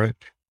they are,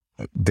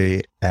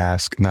 they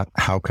ask not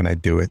how can I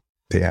do it?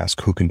 They ask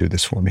who can do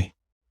this for me?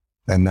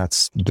 And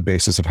that's the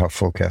basis of how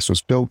Fullcast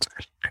was built.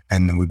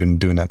 And then we've been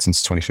doing that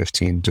since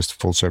 2015, just a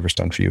full service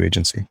done for you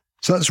agency.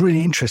 So that's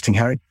really interesting,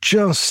 Harry.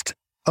 Just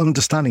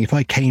understanding, if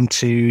I came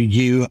to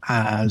you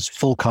as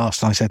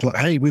Fullcast and I said, look,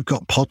 hey, we've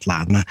got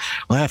Podlab and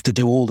I have to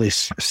do all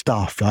this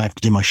stuff. I have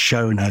to do my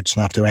show notes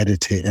and I have to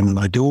edit it and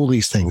I do all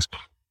these things.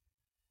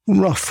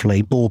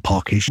 Roughly,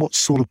 ballparkish, what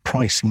sort of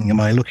pricing am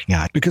I looking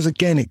at? Because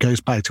again, it goes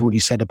back to what you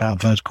said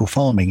about vertical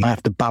farming. I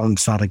have to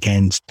balance that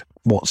against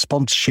what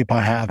sponsorship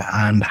I have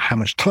and how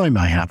much time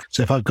I have.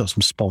 So if I've got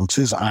some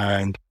sponsors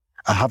and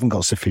I haven't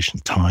got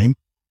sufficient time,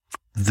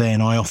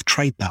 then I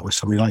off-trade that with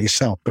somebody like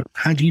yourself. But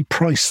how do you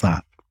price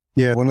that?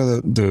 Yeah, one of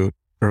the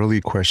early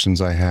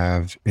questions I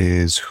have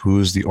is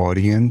who's the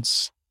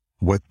audience,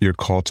 what your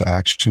call to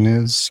action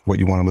is, what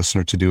you want a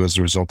listener to do as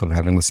a result of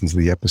having listened to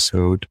the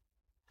episode.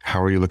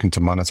 How are you looking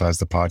to monetize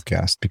the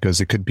podcast? Because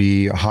it could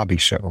be a hobby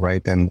show,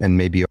 right? And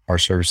maybe our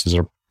services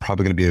are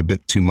probably going to be a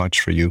bit too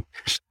much for you.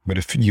 But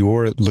if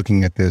you're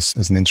looking at this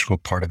as an integral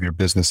part of your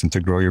business and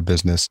to grow your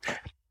business,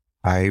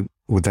 I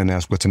would then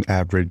ask, what's an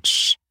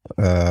average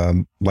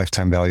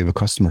lifetime value of a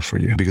customer for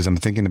you? Because I'm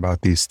thinking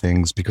about these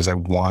things because I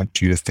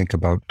want you to think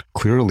about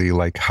clearly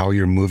like how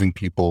you're moving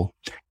people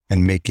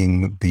and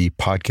making the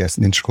podcast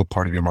an integral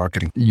part of your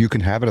marketing. You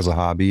can have it as a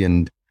hobby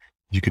and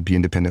you could be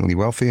independently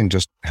wealthy and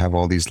just have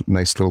all these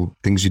nice little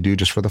things you do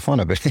just for the fun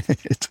of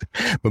it.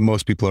 But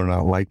most people are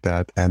not like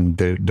that. And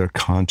they're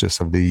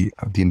conscious of the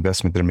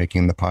investment they're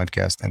making in the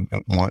podcast and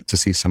want to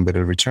see some bit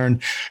of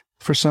return.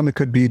 For some, it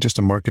could be just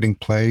a marketing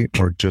play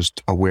or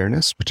just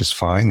awareness, which is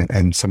fine.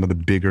 And some of the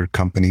bigger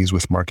companies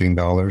with marketing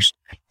dollars,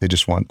 they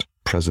just want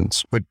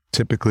presence. But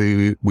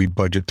typically we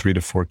budget $3,000 to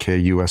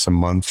 $4,000 US a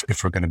month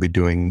if we're going to be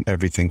doing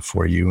everything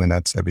for you. And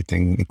that's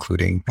everything,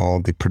 including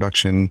all the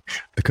production.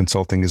 The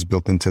consulting is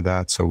built into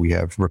that. So we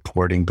have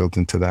reporting built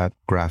into that,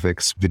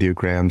 graphics,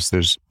 videograms.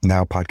 There's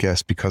now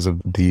podcasts because of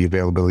the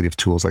availability of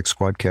tools like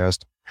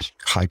Squadcast.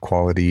 High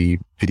quality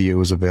video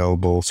is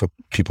available. So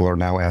people are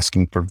now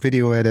asking for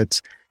video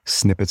edits,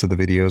 snippets of the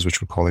videos,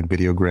 which we're calling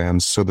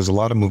videograms. So there's a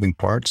lot of moving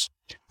parts.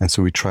 And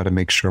so we try to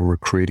make sure we're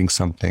creating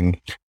something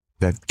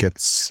that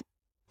gets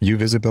you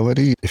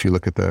visibility. If you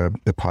look at the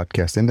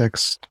podcast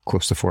index,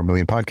 close to 4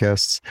 million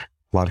podcasts,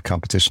 a lot of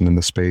competition in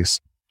the space.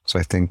 So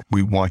I think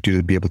we want you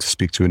to be able to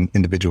speak to an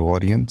individual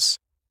audience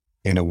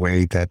in a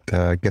way that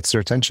gets their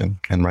attention.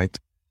 And right,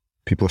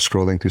 people are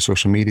scrolling through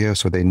social media,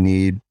 so they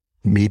need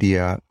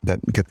media that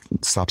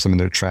stops them in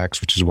their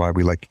tracks, which is why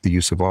we like the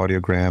use of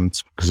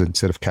audiograms, because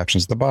instead of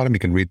captions at the bottom, you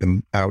can read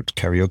them out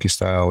karaoke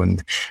style.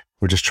 And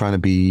we're just trying to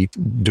be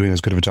doing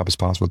as good of a job as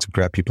possible to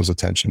grab people's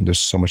attention. There's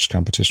so much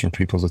competition for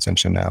people's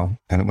attention now,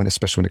 and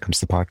especially when it comes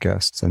to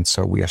podcasts. And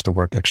so we have to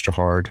work extra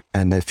hard.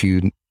 And if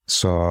you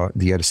saw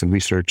the Edison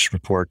Research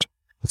report,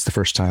 it's the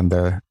first time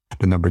the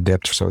number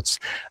dipped. So it's,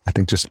 I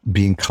think, just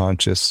being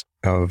conscious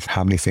of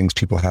how many things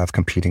people have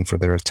competing for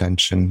their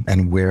attention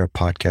and where a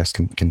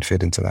podcast can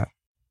fit into that.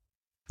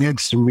 The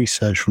Edison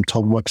research from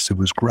Tom Webster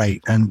was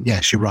great. And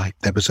yes, you're right.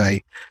 There was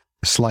a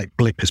slight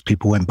blip as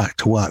people went back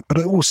to work,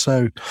 but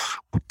also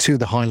two of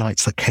the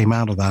highlights that came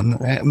out of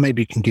that,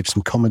 maybe you can give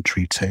some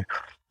commentary to.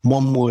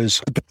 One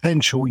was the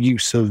potential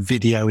use of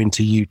video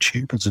into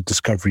YouTube as a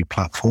discovery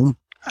platform.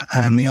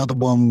 And the other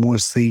one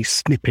was the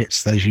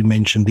snippets, as you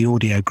mentioned, the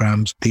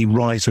audiograms, the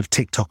rise of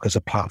TikTok as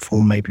a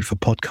platform, maybe for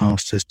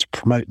podcasters to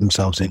promote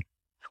themselves in.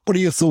 What are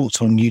your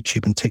thoughts on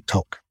YouTube and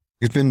TikTok?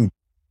 We've been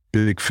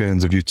big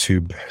fans of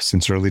YouTube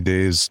since early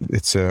days.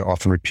 It's an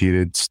often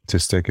repeated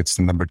statistic. It's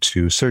the number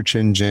 2 search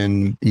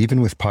engine.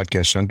 Even with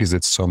Podcast Junkies,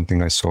 it's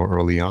something I saw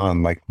early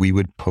on. Like we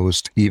would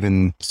post,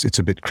 even it's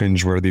a bit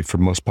cringeworthy for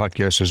most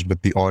podcasters,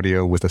 but the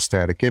audio with a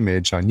static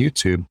image on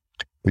YouTube.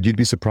 But you'd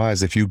be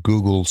surprised if you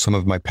Google some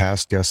of my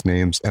past guest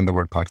names and the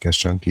word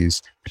Podcast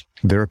Junkies,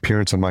 their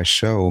appearance on my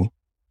show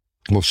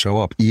will show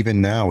up.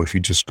 Even now, if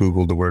you just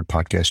Google the word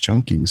Podcast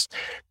Junkies,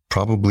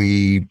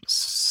 probably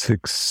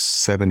 6,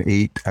 7,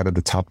 8 out of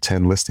the top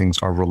 10 listings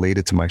are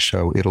related to my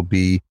show. It'll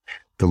be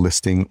the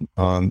listing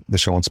on the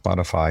show on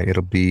Spotify.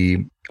 It'll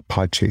be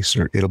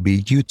Podchaser. It'll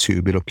be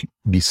YouTube. It'll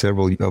be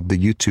several of the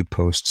YouTube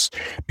posts,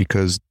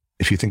 because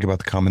if you think about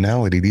the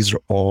commonality, these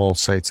are all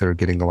sites that are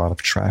getting a lot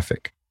of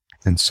traffic.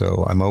 And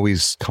so I'm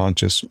always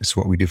conscious. It's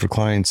what we do for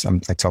clients.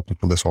 I tell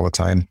people this all the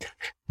time.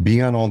 Be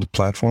on all the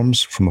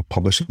platforms from a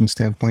publishing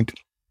standpoint.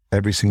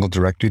 Every single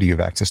directory you have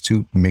access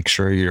to, make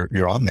sure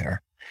you're on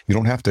there. You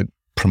don't have to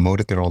promote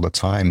it there all the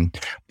time.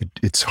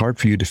 It's hard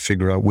for you to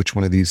figure out which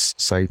one of these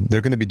sites. They're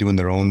going to be doing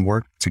their own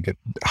work to get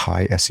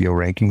high SEO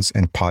rankings.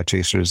 And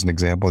Podchaser is an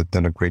example. They've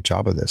done a great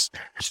job of this.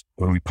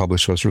 When we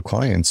publish shows for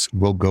clients,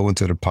 we'll go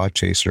into the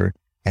Podchaser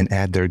and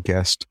add their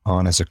guest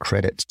on as a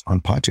credit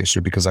on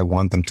Podchaser, because I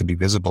want them to be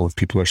visible if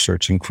people are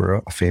searching for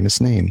a famous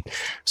name.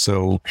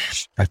 So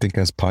I think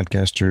as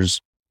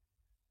podcasters,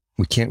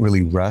 we can't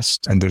really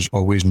rest, and there's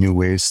always new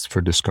ways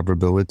for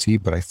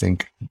discoverability. But I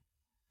think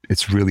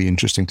it's really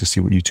interesting to see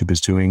what YouTube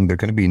is doing. They're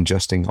going to be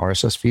ingesting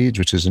RSS feeds,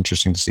 which is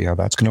interesting to see how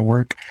that's going to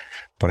work.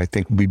 But I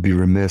think we'd be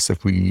remiss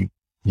if we,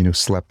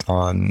 slept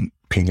on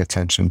paying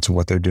attention to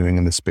what they're doing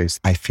in the space.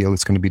 I feel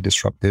it's going to be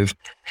disruptive.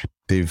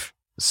 They've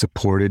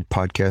supported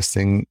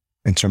podcasting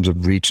in terms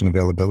of reach and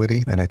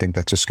availability. And I think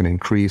that's just going to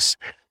increase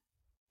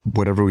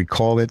whatever we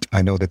call it.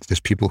 I know that there's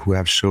people who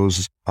have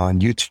shows on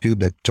YouTube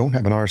that don't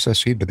have an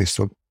RSS feed, but they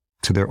still,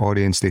 to their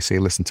audience, they say,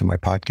 listen to my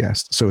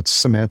podcast. So it's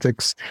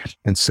semantics.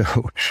 And so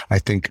I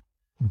think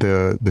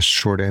the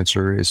short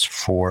answer is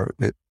for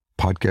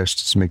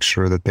podcasts to make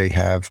sure that they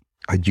have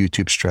a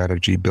YouTube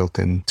strategy built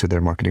into their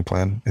marketing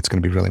plan. It's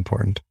going to be really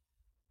important.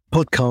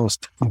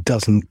 Podcast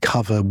doesn't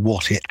cover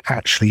what it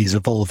actually is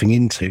evolving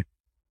into.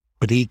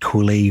 But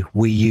equally,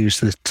 we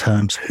use the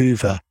terms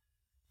Hoover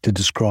to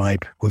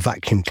describe, we're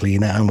vacuum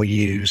cleaner, and we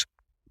use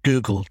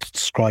Google to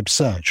describe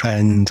search,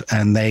 and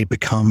they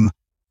become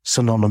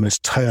synonymous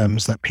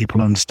terms that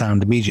people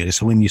understand immediately.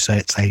 So when you say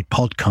it's a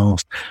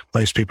podcast,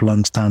 most people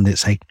understand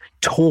it's a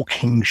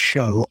talking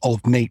show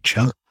of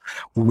nature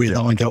with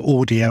either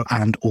audio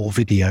and or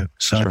video.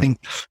 So sure. I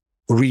think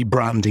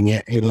rebranding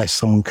it, unless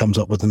someone comes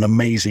up with an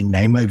amazing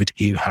name, over to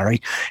you,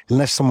 Harry.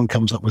 Unless someone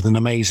comes up with an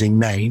amazing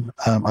name,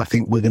 I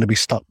think we're going to be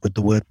stuck with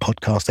the word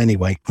podcast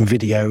anyway,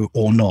 video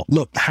or not.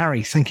 Look,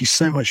 Harry, thank you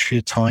so much for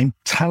your time.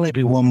 Tell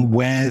everyone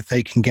where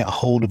they can get a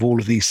hold of all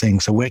of these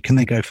things. So where can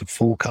they go for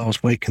Fullcast?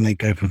 Where can they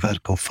go for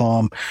Vertical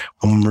Farm?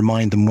 And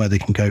remind them where they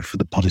can go for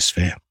the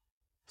Podosphere.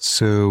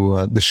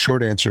 So the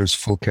short answer is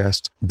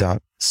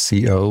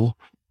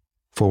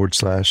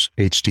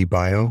fullcast.co/HD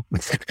bio.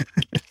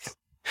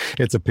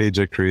 It's a page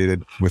I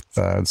created with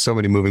so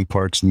many moving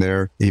parts in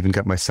there. I even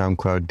got my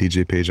SoundCloud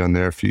DJ page on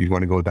there if you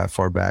want to go that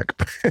far back.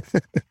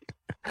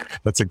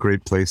 That's a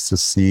great place to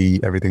see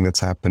everything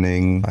that's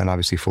happening. And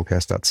obviously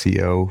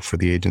fullcast.co for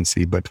the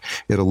agency, but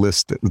it'll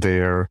list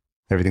there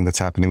everything that's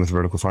happening with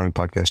Vertical Farming,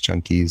 Podcast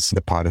Junkies,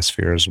 the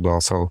Podosphere as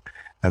well. So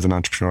as an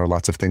entrepreneur,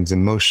 lots of things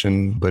in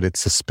motion, but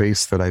it's a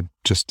space that I've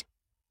just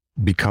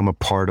become a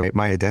part of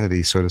my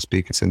identity, so to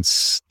speak,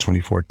 since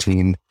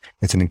 2014.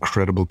 It's an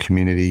incredible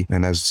community.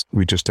 And as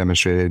we just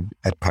demonstrated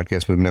at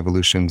Podcast Movement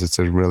Evolutions, it's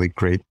a really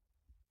great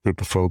group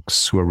of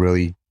folks who are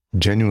really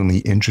genuinely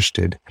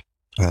interested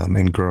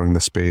in growing the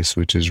space,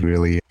 which is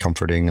really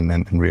comforting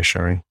and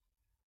reassuring.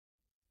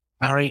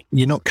 Harry,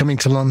 you're not coming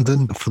to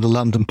London for the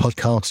London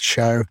podcast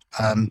show.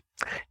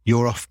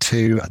 You're off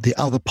to the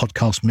other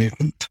Podcast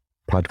Movement.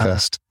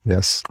 Podcast,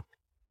 yes.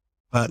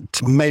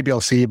 But maybe I'll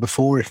see you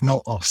before. If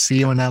not, I'll see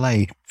you in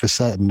LA for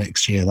certain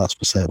next year. That's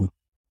for certain.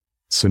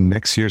 So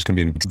next year's going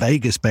to be in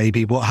Vegas,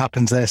 baby. What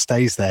happens there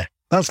stays there.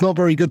 That's not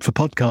very good for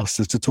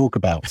podcasters to talk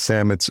about.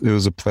 Sam, it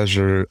was a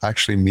pleasure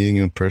actually meeting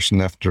you in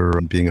person after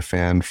being a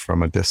fan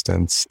from a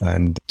distance.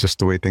 And just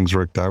the way things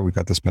worked out, we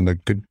got to spend a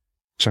good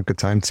chunk of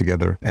time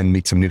together and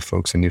meet some new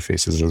folks and new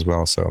faces as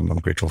well. So I'm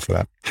grateful for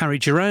that. Harry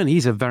Duran,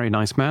 he's a very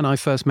nice man. I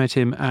first met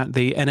him at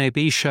the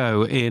NAB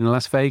show in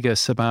Las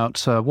Vegas about,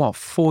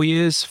 5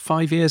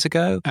 years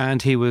ago.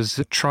 And he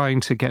was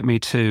trying to get me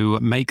to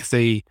make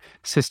the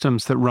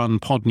systems that run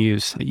Pod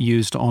News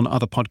used on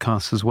other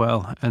podcasts as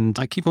well. And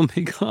I keep on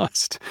being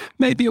asked,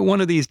 maybe at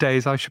one of these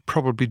days I should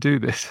probably do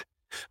this.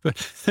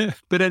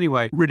 But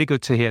anyway, really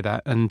good to hear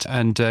that.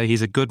 And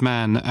he's a good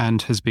man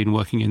and has been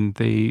working in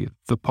the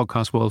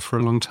podcast world for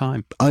a long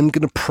time. I'm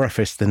going to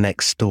preface the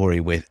next story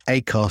with,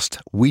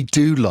 Acast, we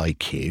do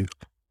like you.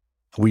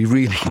 We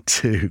really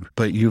do.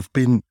 But you've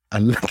been a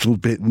little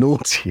bit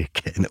naughty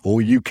again,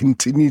 or you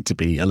continue to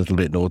be a little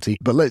bit naughty.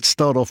 But let's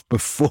start off,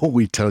 before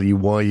we tell you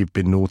why you've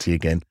been naughty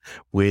again,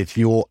 with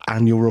your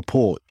annual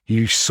report.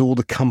 You saw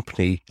the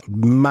company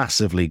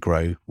massively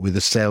grow with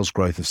a sales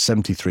growth of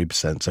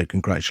 73%, so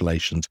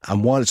congratulations.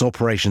 And while its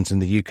operations in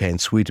the UK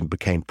and Sweden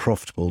became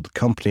profitable, the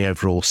company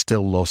overall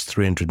still lost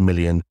 300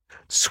 million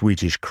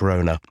Swedish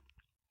krona,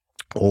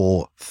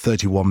 or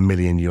 $31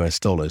 million US.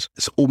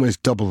 It's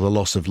almost double the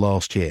loss of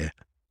last year.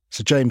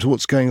 So, James,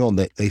 what's going on?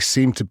 They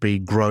seem to be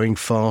growing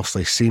fast.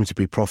 They seem to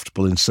be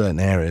profitable in certain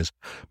areas,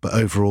 but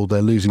overall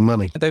they're losing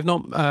money. They've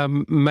not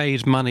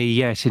made money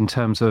yet in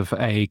terms of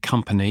a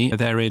company.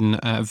 They're in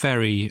a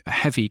very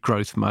heavy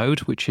growth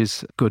mode, which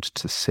is good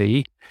to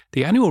see.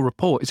 The annual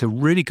report is a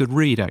really good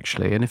read,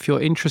 actually. And if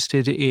you're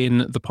interested in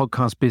the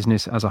podcast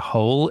business as a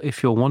whole,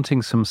 if you're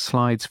wanting some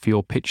slides for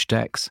your pitch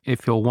decks,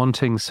 if you're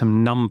wanting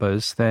some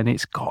numbers, then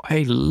it's got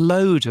a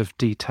load of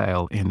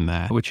detail in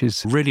there, which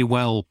is really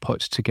well put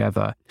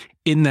together.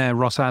 In there,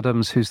 Ross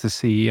Adams, who's the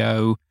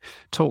CEO,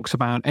 talks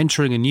about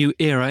entering a new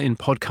era in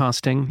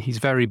podcasting. He's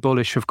very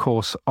bullish, of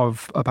course,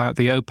 about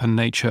the open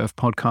nature of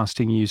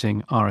podcasting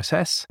using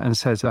RSS, and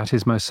says that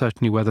is most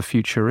certainly where the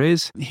future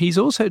is. He's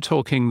also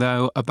talking,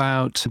 though,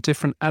 about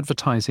different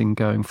advertising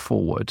going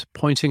forward,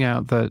 pointing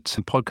out that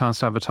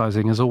podcast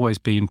advertising has always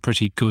been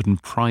pretty good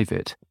and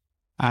private,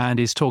 and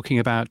is talking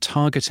about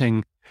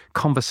targeting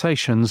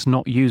conversations,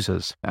 not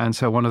users. And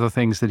so one of the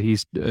things that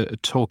he's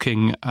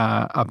talking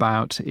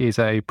about is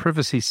a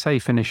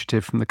privacy-safe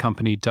initiative from the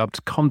company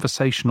dubbed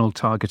conversational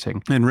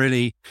targeting, and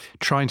really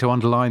trying to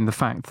underline the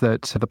fact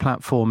that the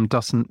platform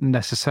doesn't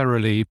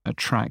necessarily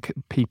track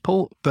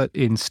people, but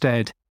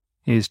instead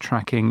is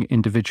tracking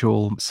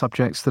individual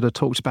subjects that are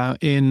talked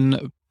about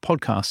in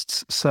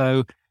podcasts.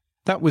 So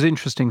that was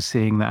interesting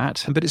seeing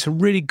that, but it's a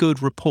really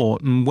good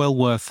report and well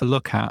worth a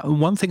look at. And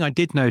one thing I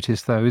did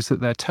notice, though, is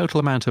that their total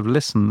amount of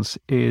listens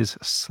is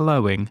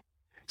slowing.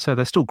 So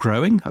they're still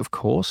growing, of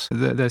course.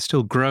 They're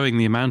still growing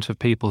the amount of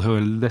people who are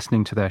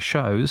listening to their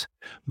shows,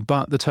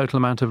 but the total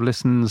amount of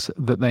listens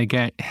that they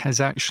get has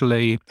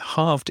actually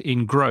halved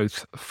in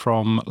growth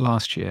from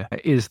last year.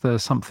 Is there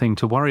something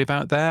to worry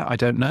about there? I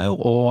don't know.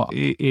 Or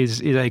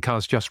is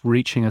Acast just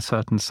reaching a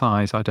certain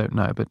size? I don't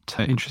know. But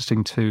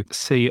interesting to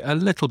see a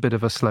little bit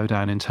of a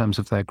slowdown in terms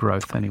of their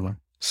growth anyway.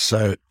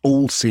 So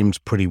all seems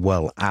pretty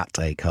well at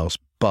Acast,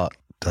 but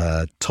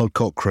Todd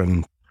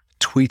Cochran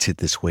tweeted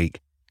this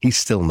week he's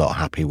still not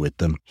happy with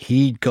them.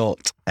 He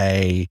got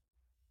a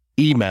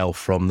email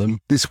from them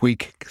this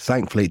week.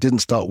 Thankfully, it didn't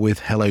start with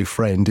hello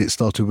friend. It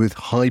started with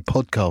hi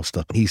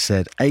podcaster. He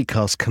said,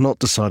 Acast cannot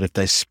decide if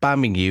they're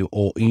spamming you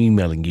or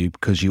emailing you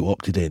because you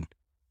opted in.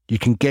 You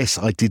can guess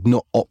I did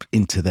not opt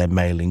into their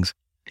mailings.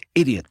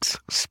 Idiots,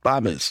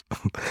 spammers.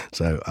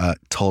 So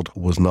Todd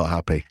was not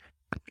happy.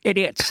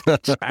 Idiots,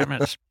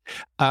 spammers.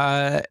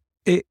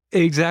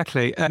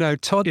 Exactly. No,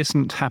 Todd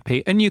isn't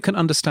happy, and you can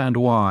understand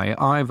why.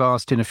 I've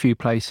asked in a few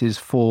places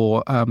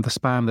for the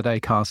spam that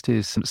Acast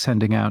is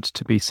sending out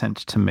to be sent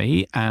to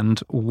me, and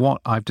what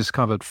I've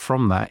discovered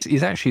from that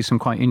is actually some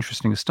quite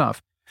interesting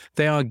stuff.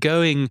 They are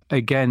going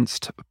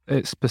against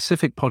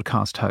specific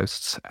podcast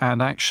hosts,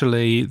 and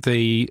actually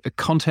the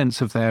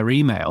contents of their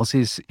emails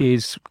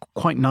is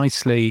quite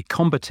nicely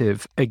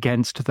combative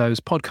against those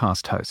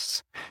podcast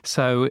hosts.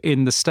 So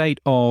in the state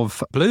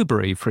of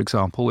Blueberry, for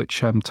example,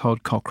 which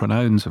Todd Cochran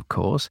owns, of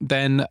course,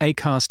 then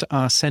Acast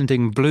are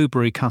sending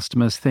Blueberry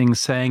customers things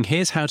saying,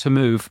 here's how to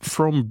move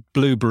from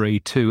Blueberry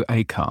to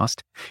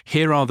Acast.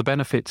 Here are the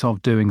benefits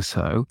of doing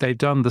so. They've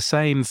done the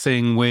same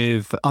thing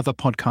with other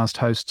podcast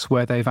hosts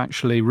where they've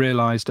actually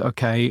realized,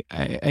 okay,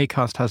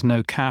 Acast has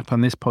no cap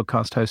and this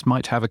podcast host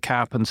might have a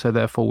cap, and so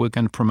therefore we're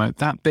going to promote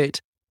that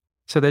bit.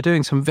 So they're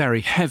doing some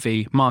very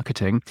heavy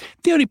marketing.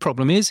 The only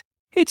problem is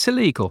it's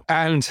illegal,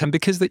 and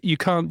because you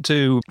can't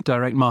do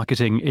direct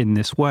marketing in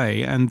this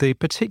way, and the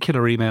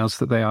particular emails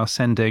that they are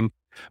sending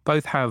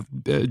both have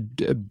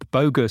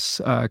bogus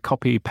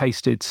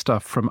copy-pasted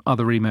stuff from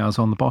other emails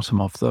on the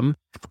bottom of them,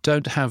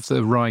 don't have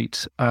the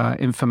right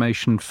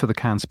information for the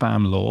CAN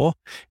spam law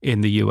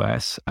in the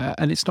US,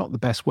 and it's not the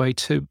best way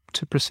to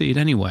proceed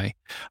anyway.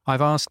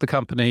 I've asked the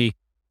company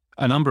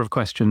a number of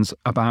questions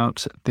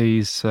about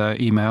these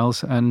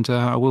emails, and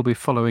I will be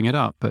following it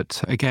up.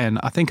 But again,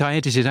 I think I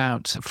edited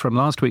out from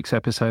last week's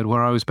episode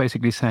where I was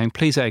basically saying,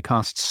 please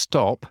Acast,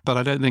 stop. But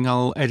I don't think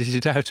I'll edit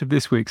it out of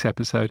this week's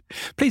episode.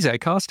 Please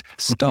Acast,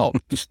 stop.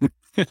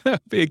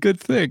 That'd be a good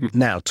thing.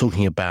 Now,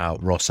 talking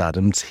about Ross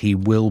Adams, he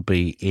will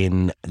be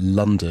in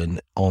London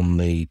on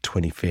the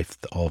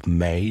 25th of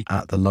May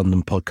at the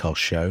London Podcast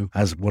Show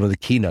as one of the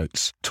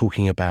keynotes,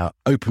 talking about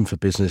open for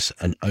business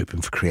and open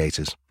for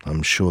creators.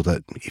 I'm sure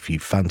that if you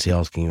fancy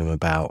asking him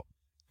about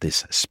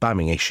this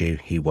spamming issue,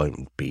 he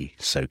won't be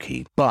so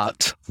keen.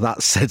 But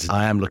that said,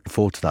 I am looking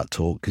forward to that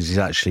talk because he's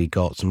actually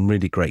got some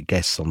really great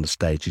guests on the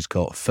stage. He's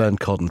got Fern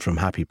Codden from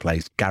Happy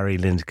Place, Gary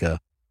Lineker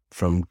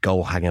from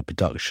Goalhanger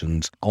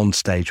Productions on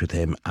stage with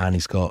him, and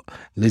he's got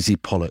Lizzie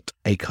Pollett,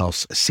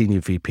 Acast's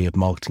Senior VP of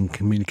Marketing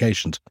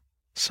Communications.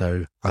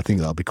 So I think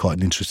that'll be quite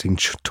an interesting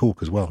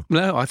talk as well.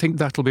 No, I think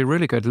that'll be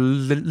really good.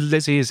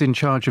 Lizzie is in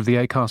charge of the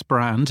Acast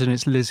brand, and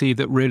it's Lizzie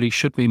that really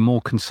should be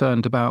more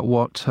concerned about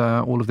what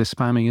all of this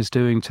spamming is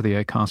doing to the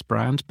Acast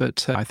brand.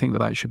 But I think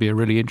that should be a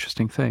really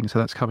interesting thing. So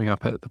that's coming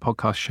up at the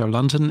Podcast Show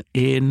London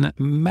in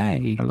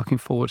May. I'm looking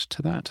forward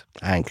to that.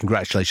 And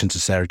congratulations to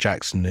Sarah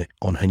Jackson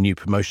on her new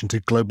promotion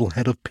to Global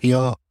Head of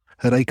PR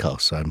at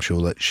Acast. So I'm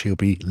sure that she'll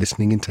be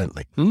listening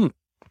intently.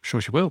 Sure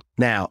she will.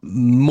 Now,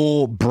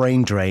 more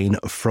brain drain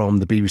from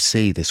the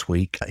BBC this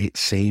week, it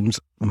seems.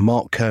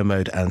 Mark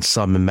Kermode and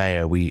Simon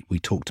Mayo, we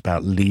talked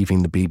about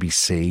leaving the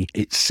BBC.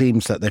 It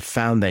seems that they've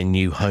found their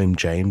new home,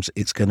 James.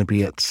 It's going to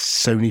be at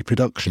Sony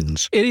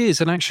Productions. It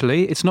is, and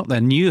actually, it's not their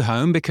new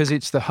home because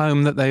it's the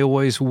home that they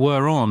always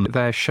were on.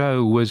 Their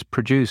show was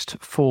produced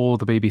for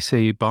the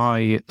BBC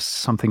by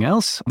something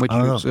else, which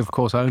was, of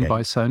course, owned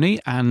by Sony,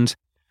 and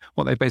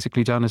what they've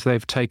basically done is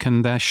they've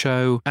taken their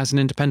show as an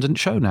independent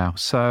show now.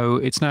 So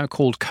it's now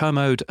called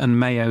Kermode and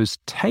Mayo's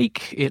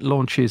Take. It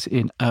launches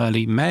in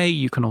early May.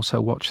 You can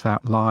also watch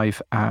that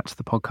live at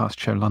the Podcast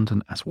Show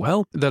London as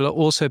well. There'll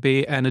also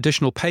be an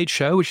additional paid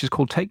show, which is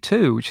called Take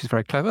Two, which is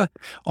very clever,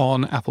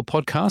 on Apple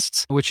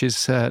Podcasts, which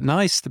is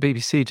nice. The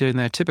BBC doing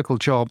their typical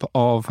job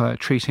of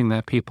treating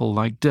their people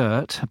like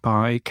dirt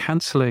by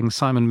cancelling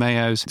Simon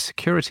Mayo's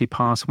security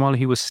pass while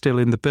he was still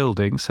in the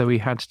building. So he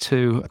had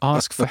to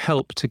ask for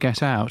help to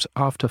get out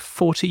after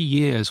 40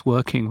 years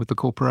working with the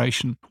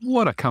corporation.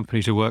 What a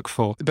company to work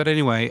for. But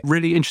anyway,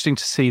 really interesting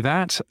to see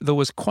that. There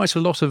was quite a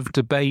lot of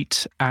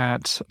debate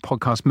at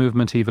Podcast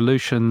Movement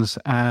Evolutions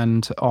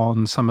and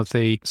on some of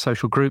the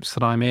social groups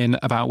that I'm in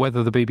about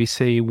whether the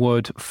BBC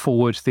would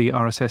forward the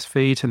RSS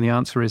feed, and the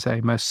answer is a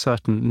most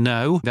certain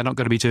no. They're not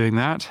going to be doing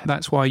that.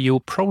 That's why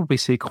you'll probably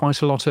see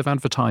quite a lot of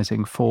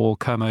advertising for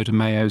Kermode and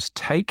Mayo's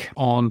Take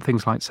on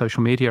things like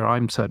social media.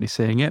 I'm certainly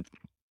seeing it,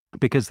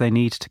 because they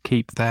need to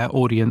keep their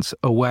audience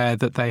aware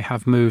that they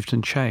have moved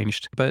and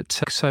changed. But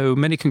so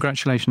many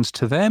congratulations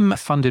to them,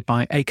 funded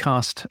by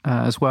Acast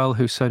as well,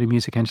 who Sony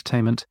Music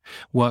Entertainment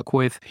work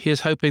with.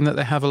 Here's hoping that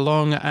they have a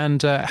long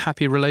and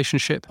happy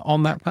relationship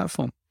on that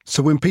platform.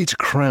 So when Peter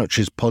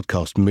Crouch's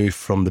podcast moved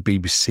from the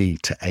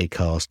BBC to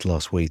Acast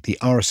last week, the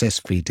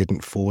RSS feed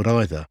didn't forward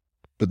either.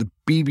 But the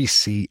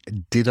BBC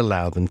did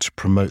allow them to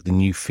promote the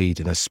new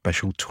feed in a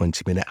special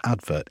 20-minute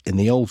advert in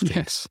the old feed.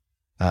 Yes.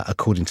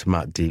 According to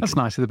Matt Deegan. That's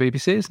nice of the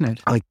BBC, isn't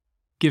it?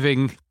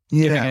 Giving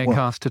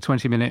Acast a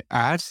 20-minute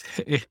ad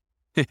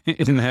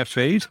in their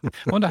feed. I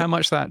wonder how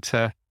much that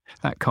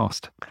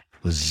cost.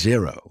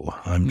 Zero,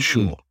 I'm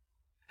sure.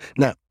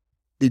 Now,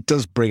 it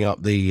does bring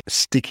up the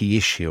sticky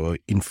issue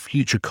in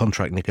future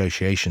contract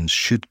negotiations.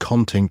 Should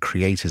content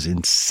creators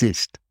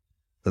insist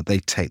that they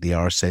take the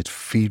RSS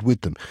feed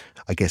with them?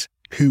 I guess,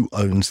 who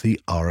owns the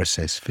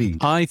RSS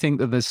feed? I think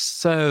that there's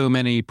so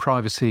many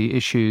privacy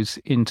issues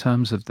in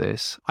terms of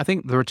this. I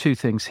think there are two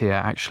things here,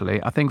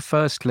 actually. I think,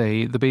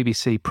 firstly, the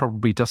BBC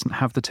probably doesn't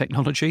have the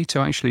technology to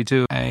actually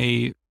do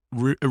a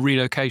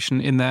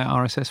relocation in their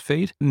RSS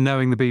feed,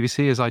 knowing the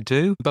BBC as I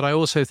do. But I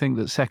also think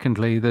that,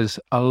 secondly, there's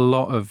a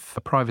lot of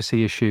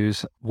privacy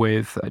issues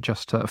with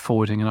just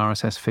forwarding an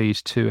RSS feed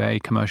to a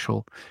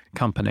commercial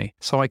company.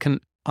 So I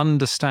can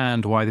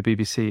understand why the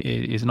BBC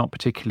is not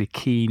particularly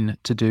keen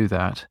to do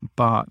that,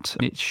 but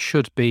it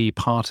should be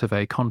part of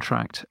a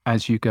contract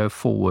as you go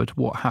forward.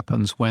 What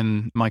happens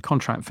when my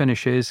contract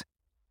finishes?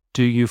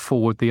 Do you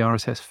forward the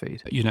RSS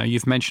feed? You know,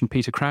 you've mentioned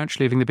Peter Crouch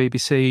leaving the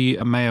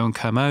BBC, Mayo and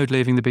Kermode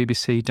leaving the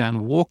BBC.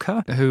 Dan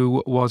Walker,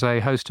 who was a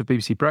host of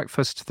BBC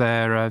Breakfast,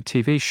 their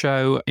TV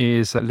show,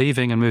 is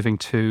leaving and moving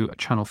to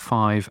Channel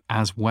 5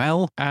 as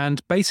well. And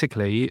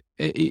basically,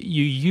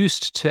 you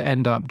used to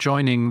end up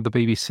joining the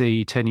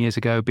BBC 10 years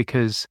ago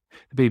because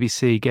the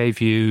BBC gave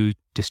you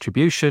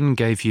distribution,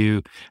 gave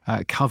you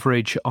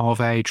coverage of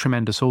a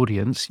tremendous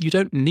audience. You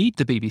don't need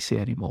the BBC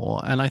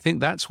anymore. And I think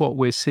that's what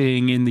we're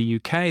seeing in the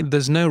UK.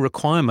 There's no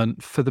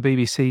requirement for the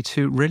BBC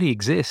to really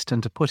exist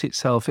and to put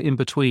itself in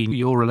between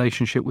your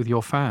relationship with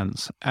your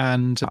fans.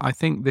 And I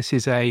think this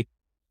is a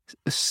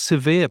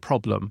severe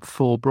problem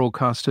for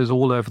broadcasters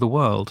all over the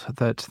world,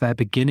 that they're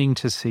beginning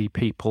to see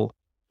people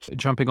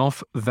jumping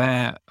off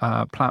their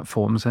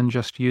platforms and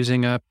just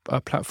using a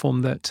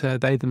platform that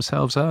they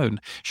themselves own.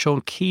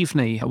 Sean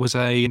Keaveney was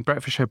a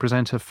breakfast show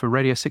presenter for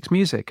Radio 6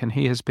 Music, and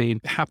he has been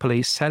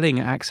happily selling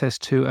access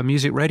to a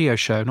music radio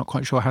show. Not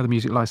quite sure how the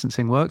music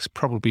licensing works.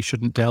 Probably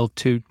shouldn't delve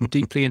too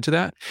deeply into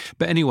that.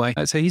 But anyway,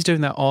 so he's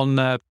doing that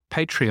on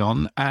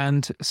Patreon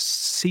and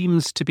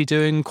seems to be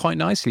doing quite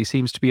nicely,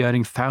 seems to be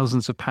earning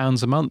thousands of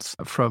pounds a month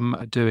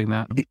from doing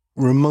that. It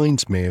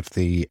reminds me of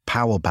the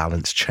power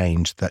balance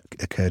change that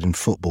occurred in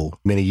football.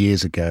 Many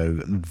years ago,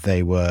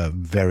 they were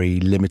very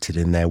limited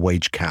in their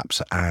wage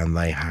caps and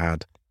they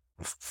had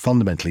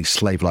fundamentally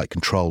slave-like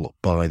control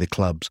by the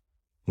clubs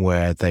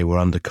where they were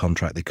under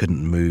contract. They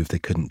couldn't move, they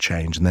couldn't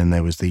change. And then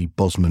there was the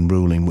Bosman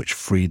ruling, which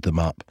freed them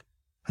up.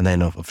 And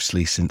then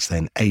obviously since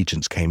then,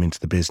 agents came into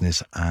the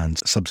business and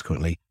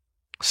subsequently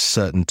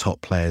certain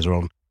top players are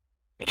on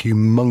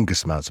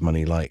humongous amounts of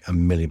money, like £1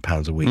 million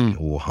a week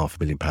or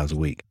 £500,000 a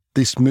week.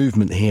 This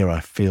movement here, I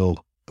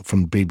feel,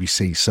 from the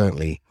BBC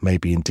certainly may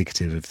be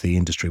indicative of the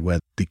industry where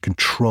the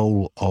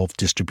control of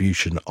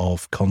distribution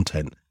of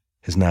content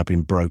has now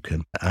been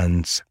broken.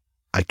 And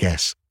I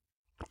guess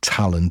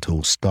talent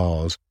or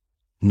stars,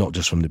 not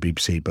just from the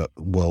BBC, but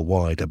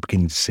worldwide, are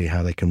beginning to see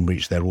how they can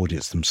reach their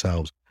audience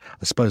themselves.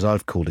 I suppose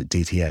I've called it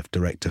DTF,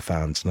 direct to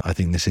fans. And I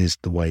think this is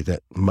the way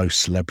that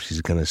most celebrities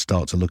are going to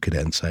start to look at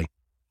it and say,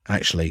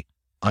 actually,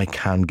 I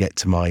can get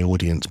to my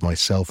audience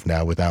myself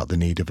now without the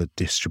need of a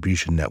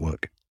distribution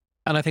network.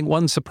 And I think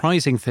one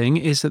surprising thing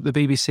is that the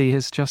BBC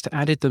has just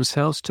added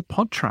themselves to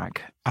Podtrac,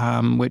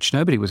 which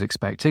nobody was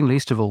expecting,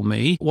 least of all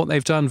me. What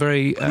they've done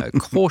very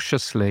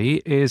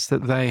cautiously is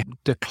that they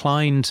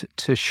declined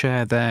to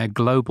share their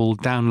global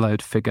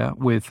download figure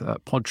with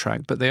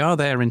Podtrac, but they are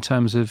there in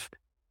terms of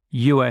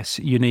US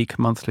unique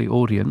monthly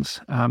audience.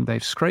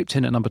 They've scraped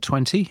in at number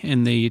 20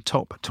 in the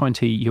top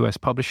 20 US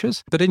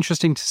publishers. But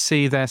interesting to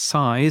see their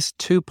size,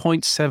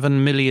 2.7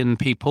 million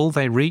people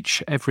they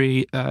reach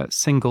every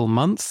single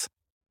month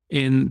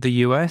in the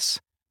US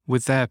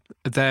with their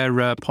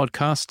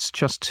podcasts.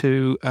 Just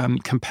to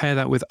compare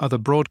that with other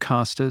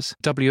broadcasters,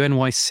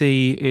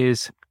 WNYC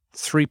is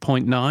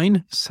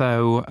 3.9,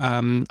 so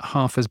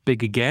half as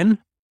big again.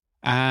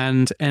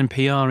 And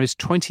NPR is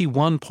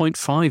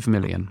 21.5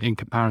 million in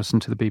comparison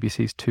to the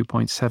BBC's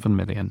 2.7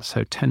 million,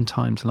 so 10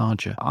 times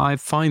larger. I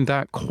find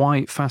that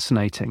quite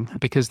fascinating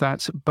because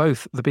that's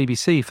both the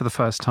BBC for the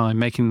first time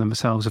making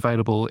themselves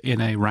available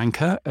in a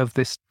ranker of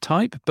this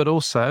type, but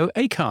also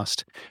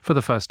Acast for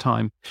the first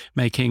time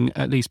making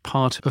at least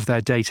part of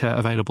their data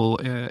available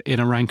in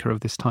a ranker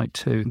of this type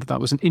too. That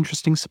was an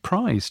interesting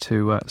surprise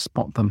to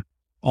spot them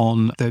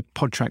on the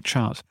Podtrac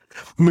chart.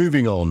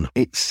 Moving on,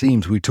 it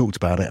seems we talked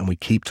about it and we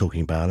keep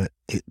talking about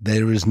it.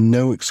 There is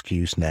no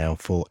excuse now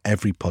for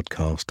every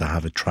podcast to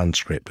have a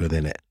transcript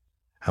within it.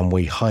 And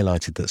we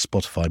highlighted that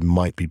Spotify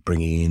might be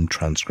bringing in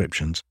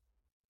transcriptions.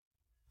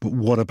 But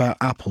what about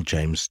Apple,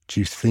 James? Do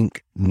you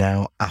think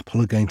now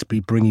Apple are going to be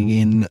bringing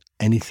in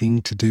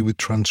anything to do with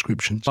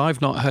transcriptions?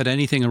 I've not heard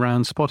anything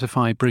around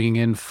Spotify bringing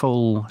in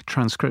full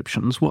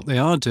transcriptions. What they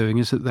are doing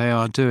is that they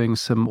are doing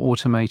some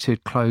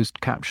automated closed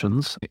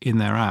captions in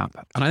their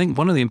app. And I think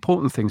one of the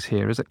important things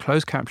here is that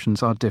closed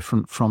captions are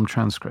different from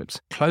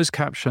transcripts. Closed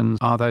captions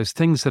are those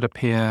things that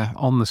appear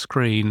on the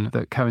screen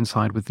that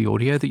coincide with the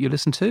audio that you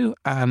listen to.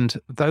 And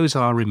those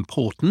are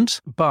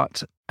important,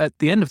 but at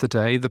the end of the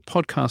day, the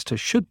podcaster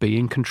should be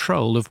in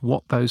control of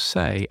what those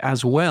say,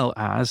 as well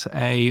as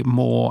a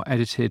more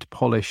edited,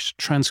 polished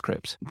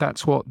transcript.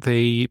 That's what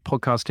the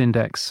Podcast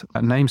Index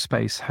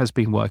namespace has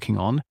been working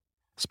on.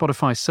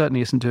 Spotify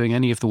certainly isn't doing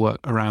any of the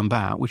work around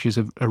that, which is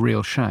a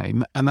real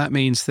shame. And that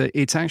means that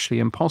it's actually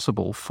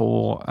impossible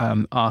for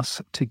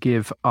us to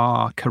give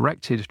our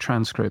corrected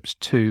transcripts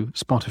to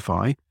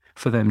Spotify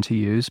for them to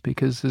use,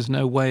 because there's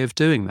no way of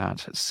doing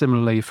that.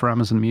 Similarly for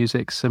Amazon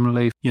Music,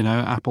 similarly,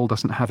 Apple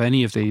doesn't have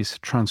any of these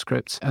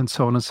transcripts and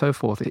so on and so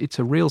forth. It's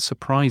a real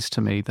surprise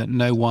to me that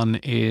none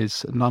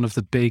of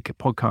the big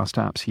podcast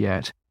apps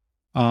yet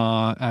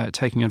are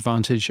taking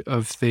advantage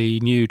of the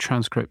new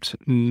transcript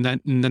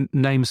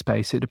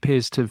namespace. It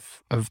appears to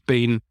have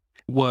been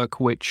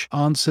work which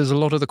answers a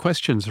lot of the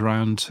questions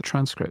around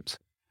transcripts.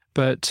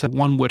 But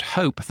one would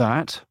hope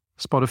that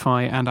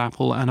Spotify and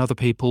Apple and other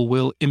people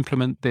will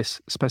implement this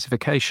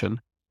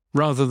specification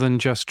rather than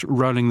just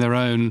rolling their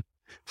own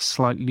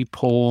slightly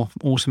poor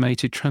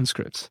automated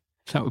transcripts.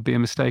 That would be a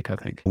mistake, I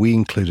think. We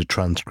include a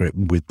transcript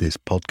with this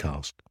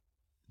podcast,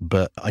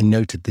 but I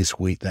noted this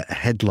week that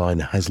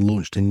Headliner has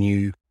launched a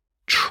new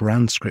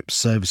transcript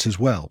service as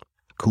well,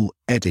 called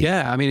Eddie.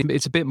 Yeah, I mean,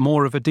 it's a bit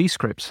more of a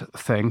Descript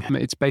thing.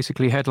 It's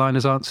basically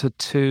Headliner's answer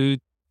to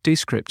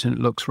Descript, and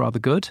it looks rather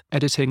good.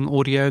 Editing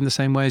audio in the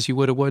same way as you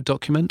would a Word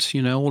document,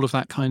 all of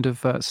that kind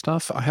of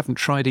stuff. I haven't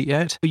tried it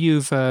yet.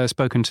 You've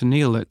spoken to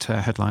Neil at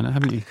Headliner,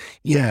 haven't you?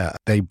 Yeah,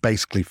 they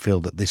basically feel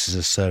that this is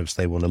a service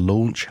they want to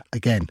launch.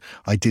 Again,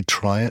 I did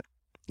try it.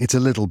 It's a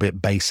little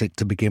bit basic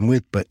to begin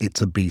with, but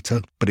it's a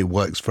beta, but it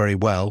works very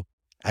well.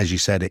 As you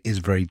said, it is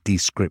very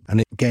Descript.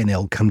 And again,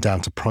 it'll come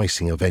down to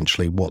pricing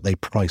eventually, what they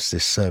price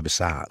this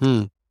service at.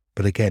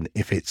 But again,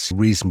 if it's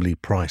reasonably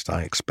priced,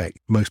 I expect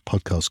most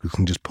podcasters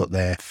can just put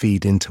their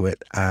feed into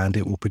it and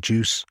it will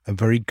produce a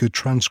very good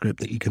transcript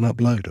that you can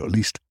upload, or at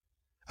least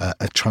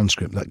a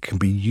transcript that can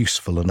be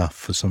useful enough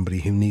for somebody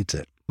who needs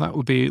it. That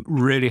would be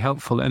really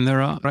helpful. And there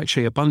are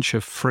actually a bunch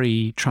of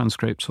free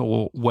transcripts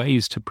or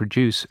ways to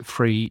produce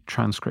free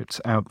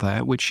transcripts out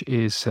there, which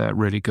is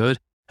really good.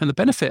 And the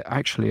benefit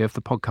actually of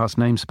the podcast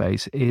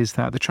namespace is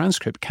that the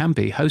transcript can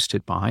be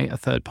hosted by a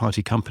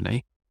third-party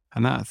company.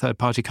 And that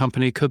third-party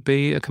company could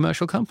be a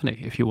commercial company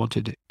if you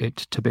wanted it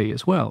to be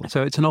as well.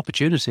 So it's an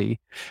opportunity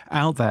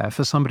out there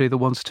for somebody that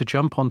wants to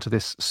jump onto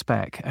this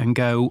spec and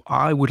go,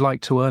 I would like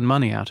to earn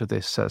money out of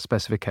this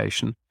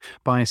specification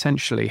by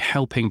essentially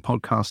helping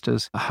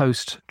podcasters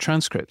host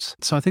transcripts.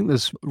 So I think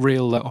there's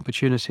real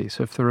opportunity.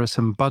 So if there are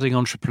some budding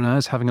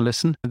entrepreneurs having a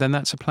listen, then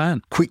that's a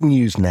plan. Quick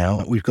news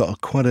now. We've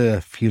got quite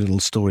a few little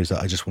stories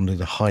that I just wanted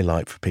to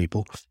highlight for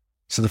people.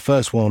 So the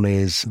first one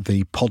is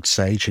the pod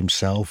sage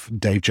himself,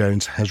 Dave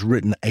Jones, has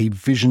written a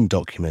vision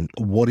document.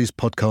 What is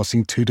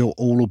Podcasting 2.0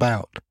 all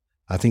about?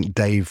 I think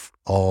Dave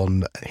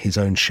on his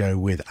own show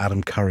with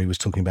Adam Curry was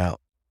talking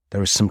about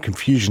there is some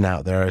confusion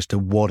out there as to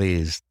what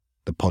is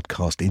the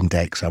podcast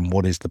index and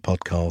what is the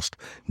podcast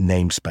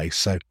namespace.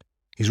 So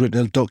he's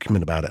written a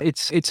document about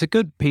it. It's a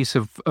good piece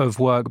of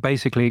work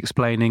basically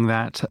explaining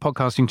that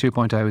Podcasting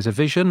 2.0 is a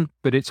vision,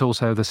 but it's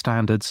also the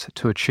standards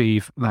to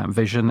achieve that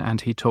vision.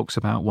 And he talks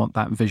about what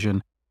that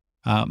vision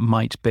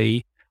might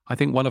be. I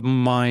think one of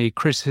my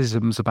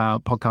criticisms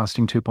about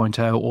Podcasting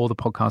 2.0 or the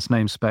podcast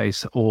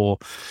namespace or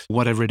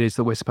whatever it is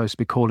that we're supposed to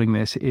be calling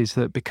this is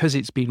that because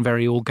it's been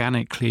very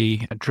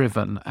organically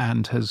driven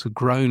and has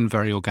grown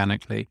very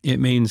organically, it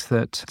means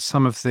that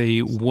some of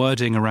the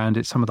wording around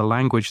it, some of the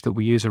language that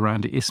we use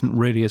around it isn't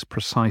really as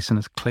precise and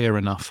as clear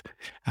enough.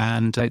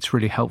 And it's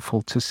really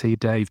helpful to see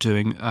Dave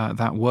doing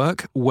that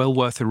work. Well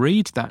worth a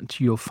read that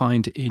you'll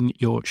find in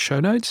your show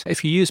notes.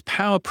 If you use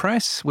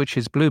PowerPress, which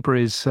is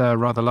Blueberry's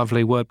rather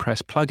lovely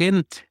WordPress plugin,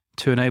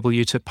 to enable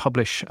you to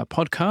publish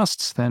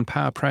podcasts, then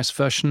PowerPress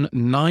version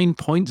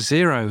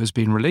 9.0 has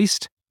been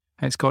released.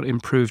 It's got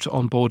improved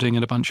onboarding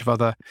and a bunch of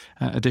other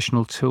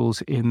additional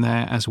tools in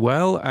there as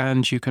well.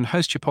 And you can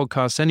host your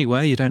podcast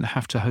anywhere. You don't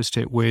have to host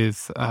it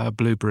with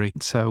Blueberry.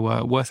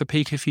 So worth a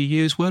peek if you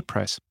use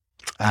WordPress.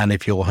 And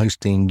if you're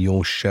hosting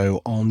your show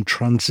on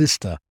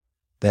Transistor,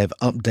 they've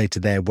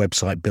updated their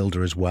website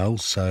builder as well.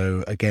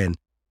 So again,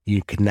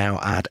 you can now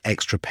add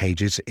extra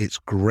pages. It's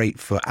great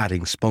for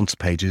adding sponsor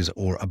pages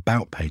or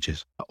about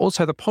pages.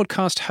 Also, the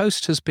podcast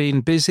host has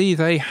been busy.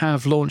 They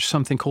have launched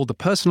something called the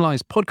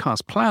Personalized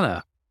Podcast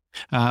Planner,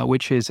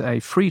 which is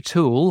a free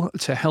tool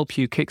to help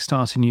you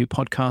kickstart a new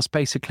podcast.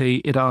 Basically,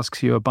 it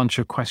asks you a bunch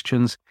of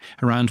questions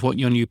around what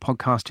your new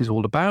podcast is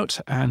all about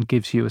and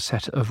gives you a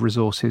set of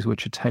resources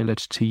which are tailored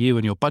to you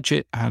and your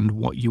budget and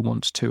what you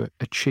want to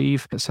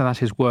achieve. So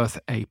that is worth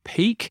a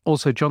peek.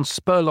 Also, John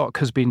Spurlock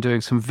has been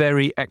doing some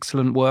very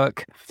excellent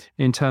work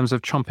in terms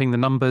of chomping the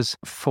numbers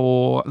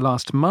for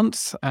last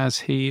month, as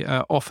he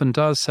often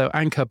does. So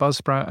Anchor,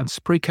 Buzzsprout and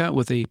Spreaker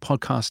were the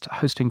podcast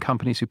hosting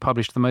companies who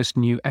published the most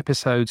new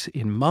episodes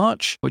in March,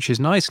 which is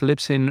nice.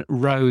 Libsyn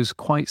rose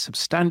quite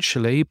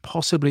substantially,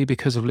 possibly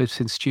because of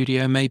Libsyn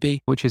Studio,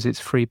 maybe, which is its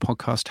free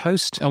podcast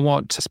host. And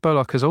what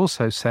Spurlock has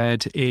also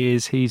said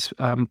is he's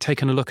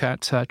taken a look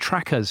at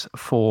trackers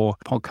for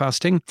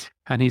podcasting,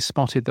 and he's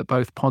spotted that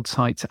both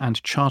Podsights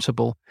and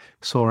Chartable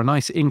saw a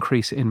nice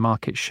increase in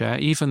market share,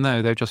 even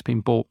though they've just been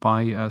bought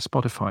by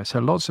Spotify. So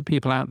lots of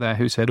people out there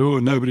who said, oh,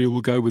 nobody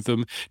will go with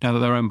them now that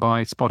they're owned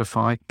by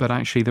Spotify. But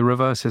actually the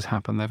reverse has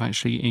happened. They've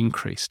actually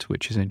increased,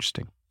 which is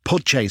interesting.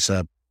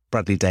 Podchaser,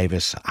 Bradley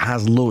Davis,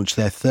 has launched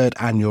their third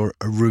annual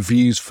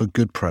Reviews for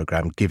Good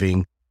program,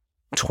 giving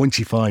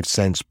 25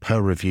 cents per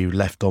review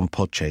left on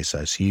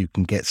Podchaser. So you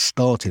can get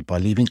started by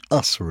leaving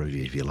us a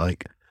review if you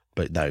like.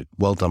 But no,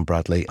 well done,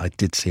 Bradley. I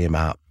did see him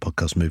out.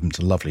 Podcast Movement's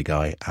a lovely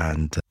guy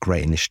and a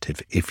great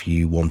initiative. If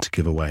you want to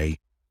give away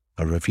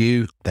a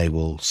review, they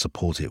will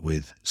support it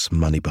with some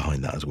money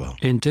behind that as well.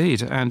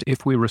 Indeed. And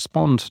if we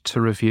respond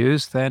to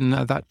reviews, then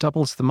that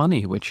doubles the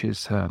money, which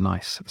is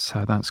nice.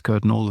 So that's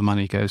good. And all the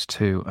money goes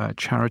to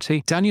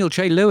charity. Daniel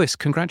J. Lewis,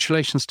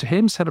 congratulations to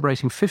him,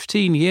 celebrating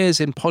 15 years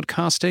in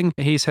podcasting.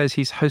 He says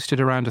he's hosted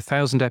around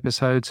 1,000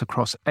 episodes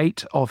across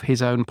 8 of his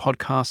own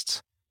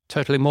podcasts,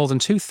 totaling more than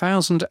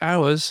 2,000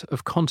 hours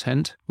of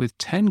content with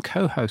 10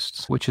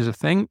 co-hosts, which is a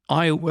thing.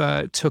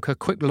 I took a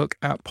quick look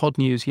at Pod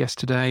News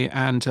yesterday,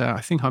 and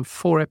I think I'm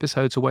 4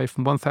 episodes away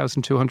from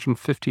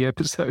 1,250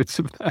 episodes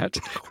of that,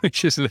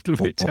 which is a little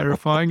bit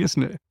terrifying,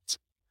 isn't it?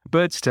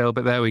 But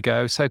there we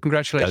go. So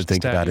congratulations. Don't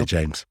think about it,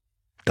 James.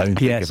 Don't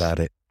think about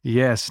it.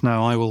 Yes,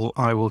 no, I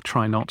will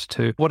try not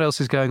to. What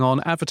else is going on?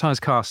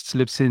 AdvertiseCasts.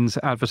 Libsyn's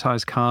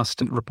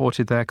AdvertiseCast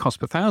reported their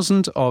cost per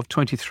thousand of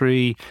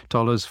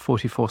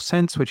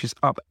 $23.44, which is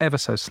up ever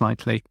so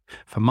slightly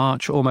for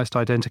March, almost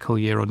identical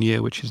year on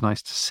year, which is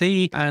nice to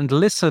see. And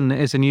Listen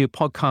is a new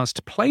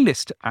podcast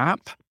playlist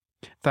app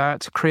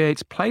that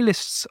creates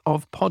playlists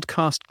of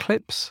podcast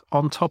clips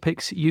on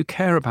topics you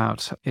care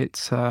about.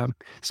 It's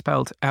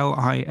spelled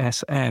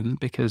LISN,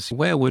 because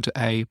where would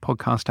a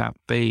podcast app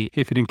be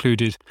if it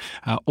included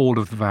all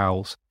of the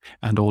vowels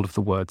and all of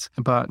the words?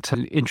 But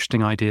an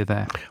interesting idea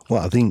there.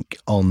 Well, I think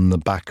on the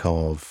back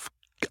of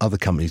other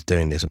companies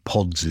doing this,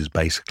 Pods is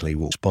basically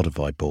what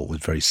Spotify bought,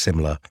 with very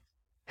similar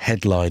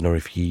Headliner.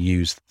 If you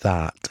use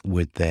that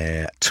with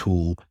their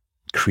tool,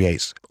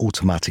 creates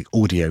automatic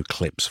audio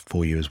clips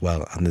for you as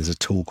well. And there's a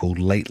tool called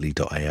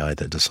Lately.ai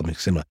that does something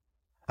similar.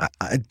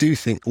 I do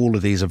think all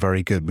of these are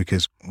very good,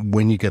 because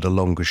when you get a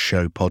longer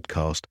show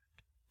podcast,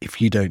 if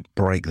you don't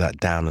break that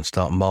down and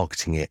start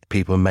marketing it,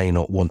 people may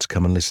not want to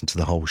come and listen to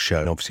the whole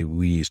show. And obviously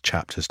we use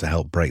chapters to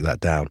help break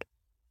that down.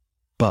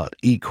 But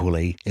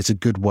equally, it's a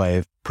good way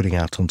of putting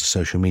out onto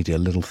social media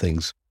little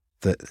things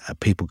that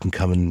people can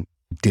come and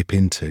dip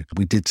into.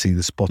 We did see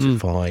the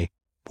Spotify,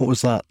 what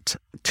was that,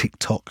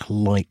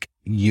 TikTok-like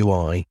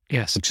UI,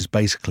 yes, which is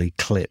basically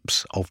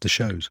clips of the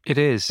shows. It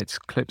is. It's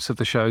clips of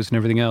the shows and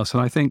everything else.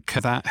 And I think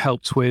that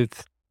helps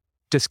with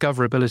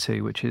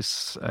discoverability, which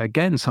is,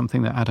 again,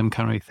 something that Adam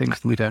Curry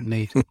thinks we don't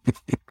need.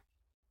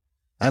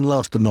 And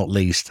last but not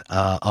least,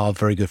 our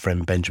very good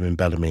friend Benjamin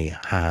Bellamy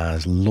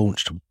has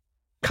launched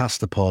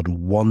Castopod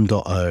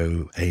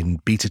 1.0 in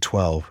beta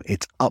 12.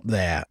 It's up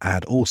there.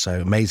 And also,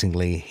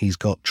 amazingly, he's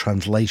got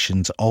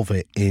translations of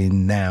it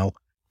in now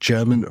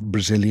German,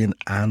 Brazilian,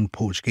 and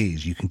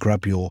Portuguese. You can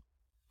grab your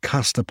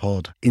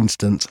Castopod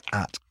instance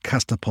at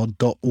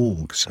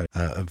castopod.org. So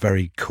a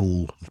very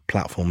cool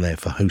platform there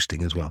for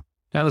hosting as well.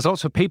 Now, there's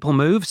lots of people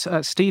moves.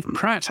 Steve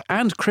Pratt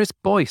and Chris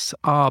Boyce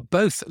are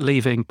both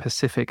leaving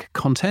Pacific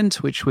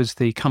Content, which was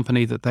the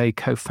company that they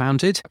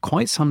co-founded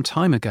quite some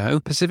time ago.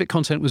 Pacific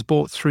Content was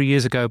bought 3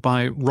 years ago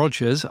by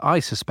Rogers. I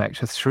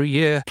suspect a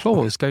 3-year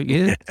clause, don't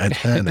you?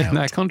 In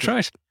their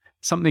contract.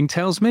 Something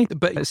tells me.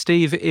 But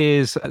Steve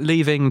is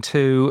leaving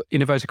to,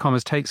 in inverted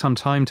commas, take some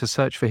time to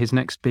search for his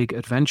next big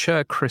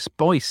adventure. Chris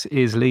Boyce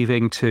is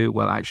leaving to,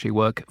 well, actually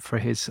work for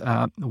his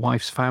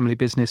wife's family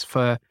business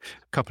for a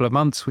couple of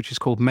months, which is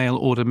called Mail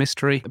Order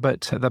Mystery.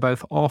 But they're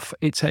both off.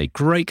 It's a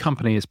great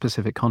company, is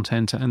Pacific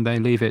Content, and they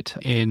leave it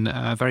in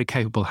very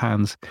capable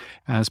hands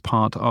as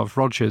part of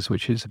Rogers,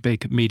 which is a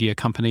big media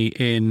company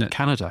in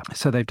Canada.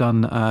 So they've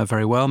done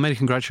very well. Many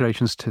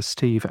congratulations to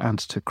Steve and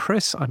to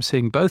Chris. I'm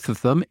seeing both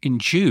of them in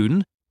June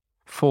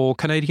for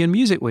Canadian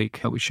Music Week,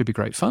 which should be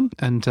great fun.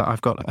 And I've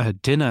got a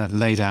dinner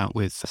laid out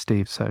with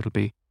Steve, so it'll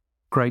be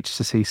great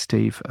to see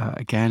Steve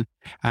again.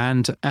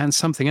 And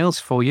something else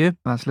for you,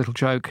 that's a little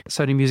joke.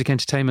 Sony Music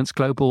Entertainment's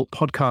global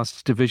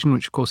podcasts division,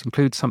 which of course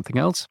includes something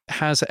else,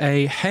 has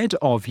a head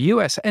of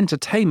US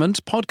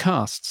entertainment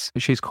podcasts.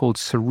 She's called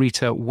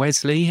Sarita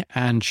Wesley,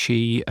 and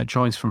she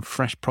joins from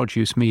Fresh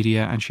Produce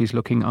Media, and she's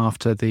looking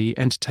after the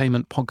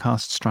entertainment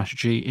podcast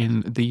strategy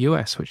in the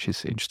US, which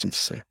is interesting to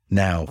see.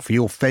 Now, for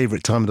your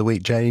favourite time of the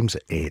week, James,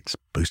 it's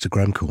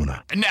Boostergram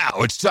Corner. And now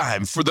it's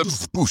time for the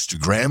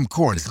Boostergram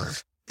Corner.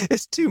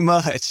 It's too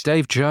much.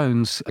 Dave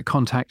Jones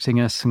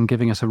contacting us and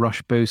giving us a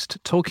rush boost,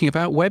 talking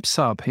about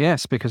WebSub.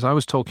 Yes, because I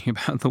was talking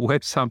about the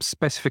WebSub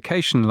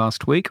specification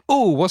last week.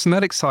 Oh, wasn't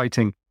that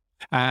exciting?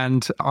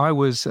 And I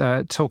was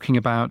talking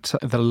about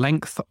the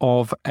length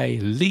of a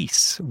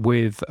lease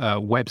with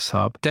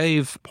WebSub.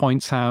 Dave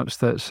points out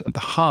that the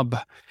hub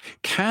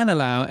can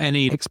allow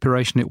any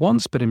expiration it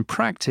wants, but in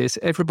practice,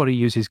 everybody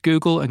uses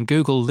Google, and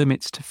Google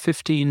limits to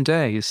 15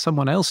 days.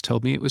 Someone else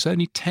told me it was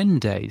only 10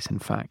 days, in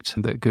fact,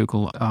 that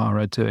Google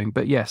are doing.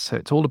 But yes, so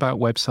it's all about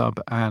WebSub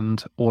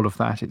and all of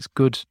that. It's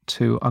good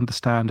to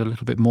understand a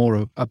little bit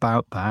more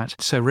about that.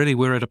 So really,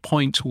 we're at a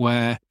point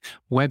where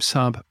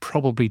WebSub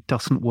probably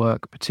doesn't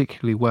work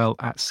particularly well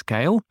at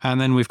scale.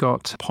 And then we've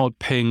got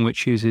PodPing,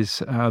 which uses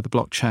the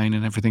blockchain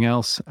and everything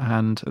else.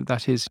 And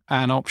that is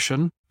an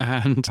option.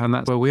 And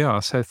that's where we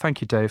are. So thank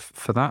you, Dave,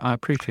 for that. I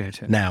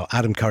appreciate it. Now,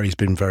 Adam Curry's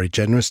been very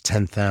generous,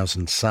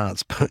 10,000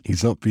 sats, but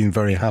he's not been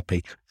very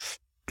happy.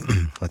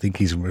 I think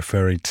he's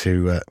referring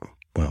to,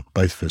 well,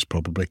 both of us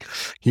probably.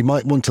 You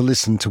might want to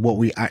listen to what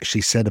we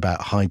actually said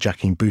about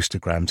hijacking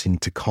boostergrams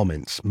into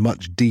comments,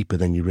 much deeper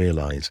than you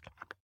realise.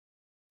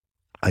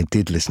 I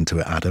did listen to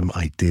it, Adam.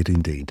 I did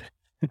indeed.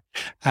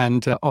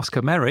 And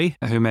Oscar Merry,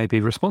 who may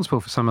be responsible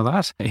for some of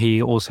that,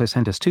 he also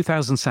sent us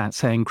 2,000 sats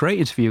saying, great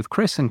interview with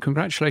Chris and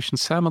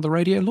congratulations, Sam, on the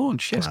radio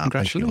launch. Yes,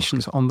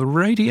 congratulations on the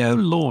radio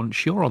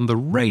launch. You're on the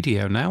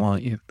radio now,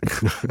 aren't you?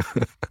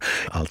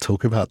 I'll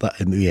talk about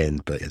that in the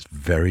end, but it's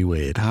very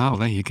weird. Oh,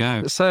 there you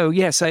go. So,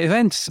 yes,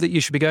 events that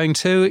you should be going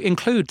to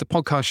include the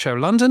Podcast Show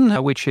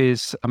London, which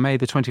is May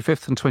the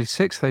 25th and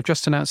 26th. They've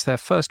just announced their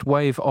first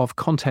wave of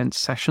content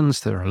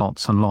sessions. There are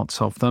lots and lots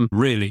of them,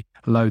 really.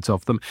 Loads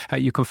of them.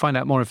 You can find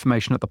out more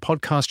information at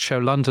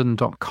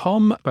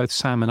thepodcastshowlondon.com. Both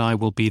Sam and I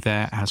will be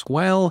there as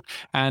well.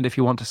 And if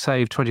you want to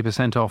save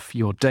 20% off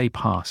your day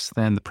pass,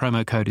 then the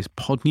promo code is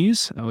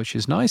PodNews, which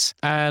is nice.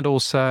 And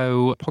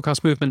also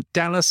Podcast Movement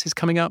Dallas is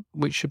coming up,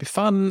 which should be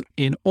fun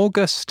in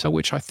August,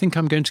 which I think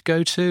I'm going to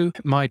go to.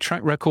 My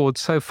track record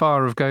so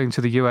far of going to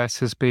the US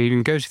has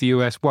been go to the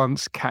US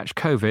once, catch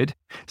COVID.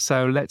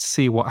 So let's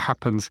see what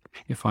happens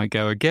if I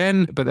go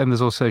again. But then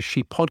there's also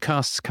She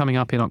Podcasts coming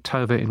up in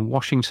October in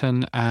Washington,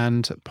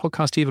 and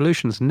Podcast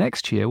Evolutions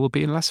next year will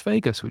be in Las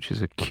Vegas, which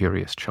is a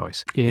curious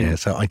choice. Yeah,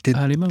 so I did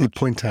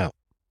point out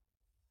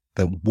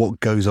that what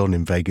goes on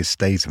in Vegas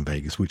stays in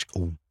Vegas, which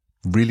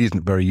really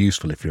isn't very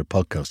useful if you're a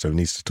podcaster who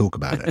needs to talk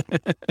about it.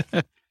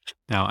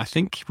 Now, I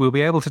think we'll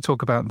be able to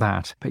talk about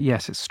that. But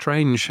yes, it's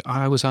strange.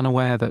 I was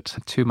unaware that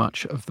too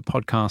much of the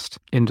podcast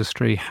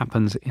industry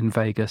happens in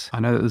Vegas. I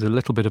know that there's a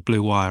little bit of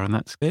Blue Wire, and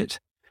that's it.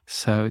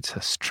 So it's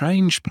a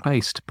strange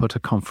place to put a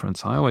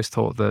conference. I always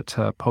thought that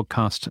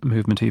Podcast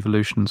Movement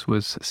Evolutions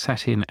was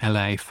set in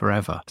LA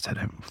forever. So I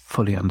don't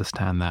fully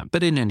understand that.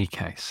 But in any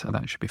case,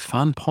 that should be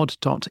fun.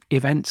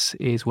 Pod.events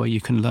is where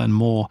you can learn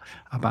more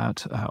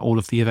about all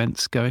of the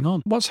events going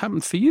on. What's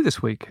happened for you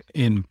this week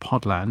in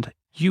Podland?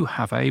 You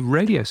have a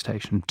radio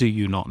station, do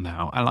you not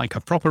now? Like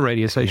a proper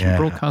radio station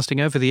broadcasting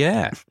over the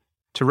air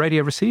to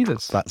radio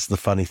receivers. That's the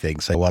funny thing.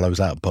 So while I was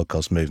out at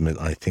Podcast Movement,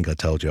 I think I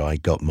told you I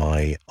got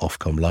my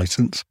Ofcom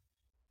license.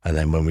 And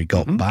then when we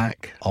got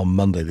back on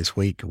Monday this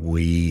week,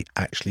 we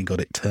actually got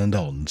it turned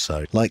on.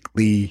 So like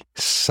the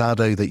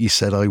saddo that you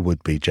said I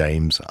would be,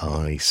 James,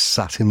 I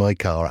sat in my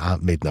car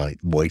at midnight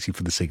waiting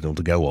for the signal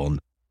to go on.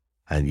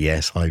 And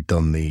yes, I've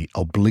done the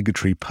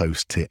obligatory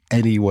post to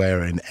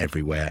anywhere and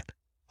everywhere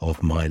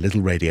of my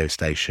little radio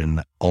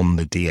station on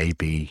the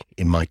DAB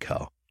in my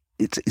car.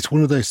 It's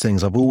one of those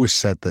things. I've always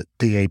said that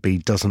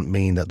DAB doesn't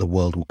mean that the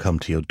world will come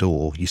to your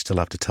door. You still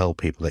have to tell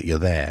people that you're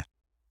there.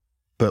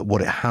 But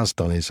what it has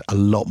done is a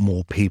lot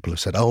more people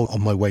have said, oh,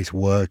 on my way to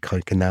work,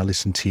 I can now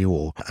listen to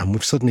you. And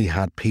we've suddenly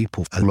had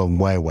people a long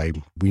way away.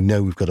 We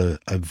know we've got a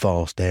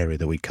vast area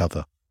that we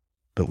cover.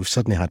 But we've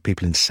suddenly had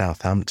people in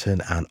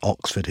Southampton and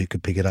Oxford who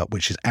could pick it up,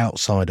 which is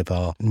outside of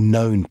our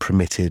known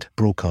permitted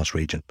broadcast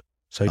region.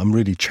 So I'm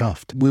really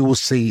chuffed. We will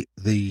see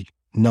the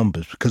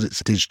numbers because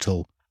it's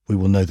digital. We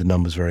will know the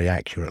numbers very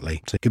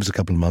accurately. So give us a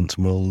couple of months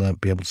and we'll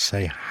be able to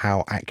say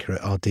how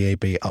accurate our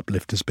DAB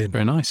uplift has been.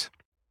 Very nice.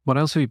 What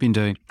else have you been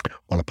doing?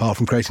 Well, apart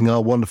from creating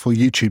our wonderful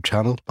YouTube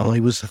channel, I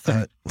was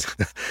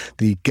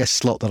the guest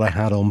slot that I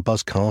had on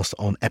Buzzcast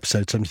on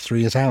episode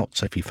 73 is out.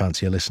 So if you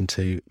fancy a listen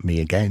to me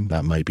again,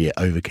 that may be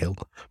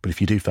overkill. But if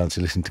you do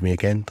fancy listening to me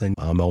again, then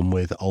I'm on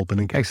with Alban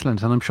and Kevin.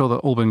 Excellent. And I'm sure that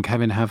Alban and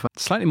Kevin have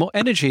slightly more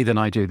energy than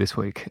I do this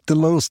week. The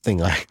last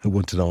thing I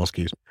wanted to ask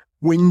you is,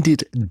 when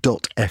did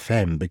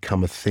 .fm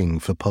become a thing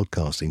for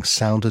podcasting?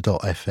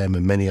 Sounder.fm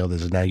and many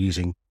others are now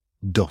using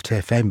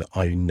 .fm,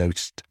 I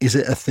noticed. Is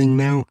it a thing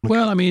now?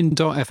 Well, I mean,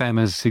 .fm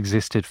has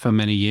existed for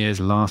many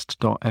years.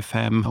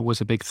 Last.fm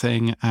was a big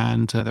thing,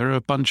 and there are a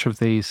bunch of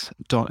these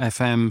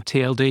 .fm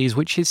TLDs,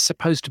 which is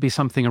supposed to be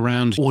something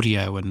around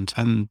audio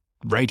and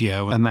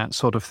radio and that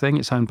sort of thing.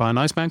 It's owned by a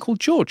nice man called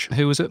George,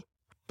 who was at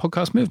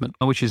Podcast Movement,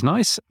 which is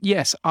nice.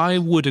 Yes, I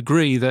would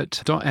agree that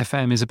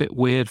 .fm is a bit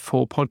weird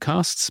for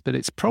podcasts, but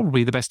it's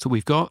probably the best that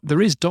we've got.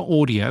 There is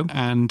 .audio,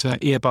 and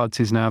Earbuds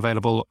is now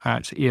available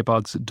at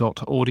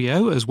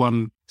earbuds.audio as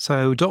one.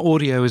 So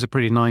 .audio is a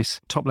pretty nice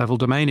top-level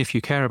domain if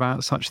you care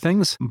about such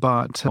things,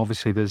 but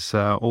obviously there's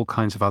all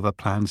kinds of other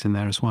plans in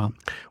there as well.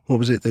 What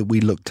was it that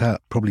we looked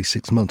at probably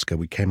 6 months ago?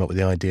 We came up with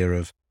the idea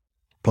of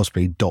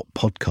possibly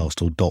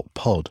 .podcast or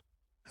 .pod,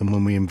 and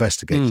when we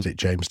investigated it,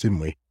 James, didn't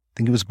we? I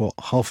think it was, what,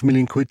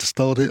 £500,000 to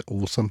start it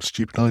or some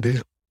stupid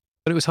idea?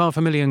 But it was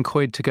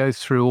 £500,000 to go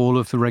through all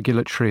of the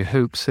regulatory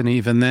hoops. And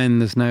even then,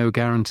 there's no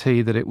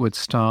guarantee that it would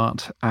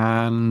start.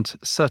 And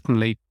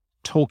certainly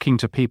talking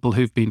to people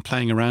who've been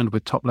playing around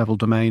with top-level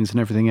domains and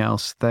everything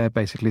else, they're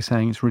basically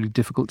saying it's really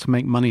difficult to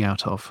make money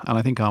out of. And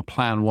I think our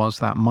plan was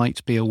that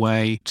might be a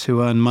way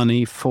to earn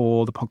money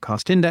for the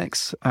podcast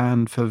index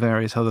and for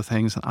various other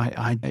things.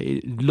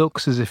 It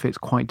looks as if it's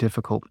quite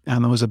difficult.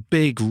 And there was a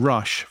big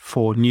rush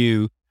for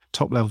new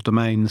top-level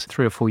domains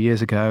 3 or 4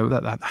 years ago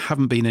that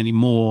haven't been any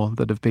more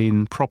that have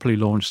been properly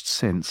launched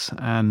since.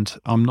 And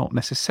I'm not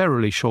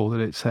necessarily sure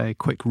that it's a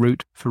quick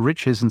route for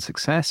riches and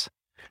success.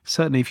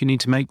 Certainly, if you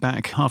need to make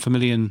back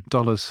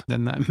 $500,000,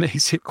 then that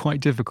makes it quite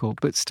difficult.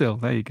 But still,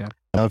 there you go.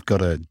 I've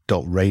got a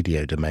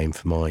 .radio domain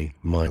for my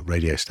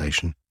radio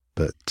station.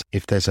 But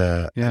if there's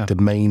a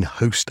domain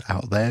host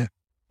out there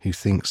who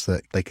thinks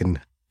that they can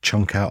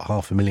chunk out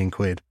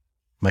 £500,000,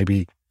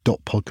 maybe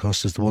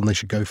 .podcast is the one they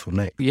should go for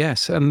next.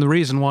 Yes, and the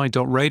reason why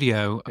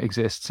 .radio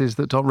exists is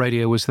that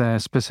 .radio was there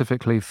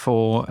specifically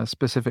for the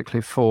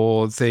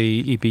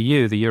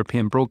EBU, the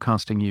European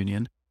Broadcasting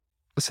Union.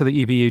 So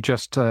the EBU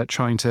just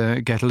trying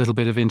to get a little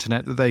bit of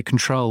internet that they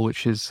control,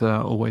 which is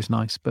always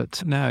nice.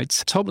 But no,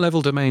 it's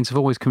top-level domains have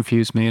always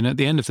confused me. And at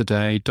the end of the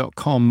day,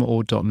 .com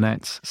or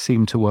 .net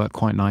seem to work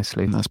quite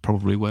nicely. And that's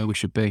probably where we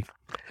should be.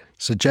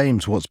 So,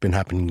 James, what's been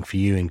happening for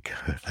you in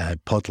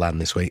Podland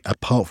this week,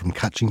 apart from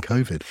catching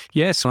COVID?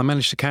 Yes, I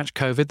managed to catch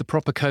COVID, the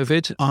proper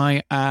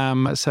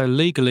COVID. So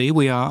legally,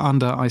 we are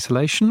under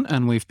isolation,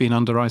 and we've been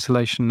under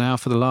isolation now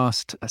for the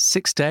last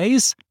 6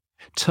 days.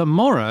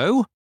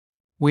 Tomorrow,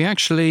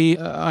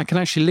 I can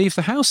actually leave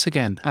the house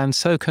again, and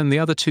so can the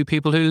other 2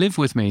 people who live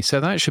with me. So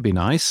that should be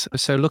nice.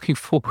 So looking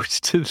forward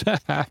to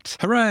that.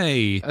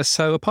 Hooray!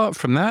 So apart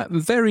from that,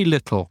 very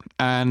little.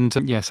 And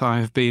yes,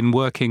 I have been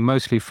working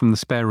mostly from the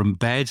spare room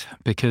bed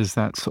because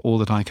that's all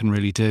that I can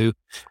really do,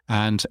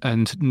 and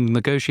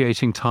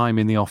negotiating time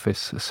in the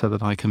office so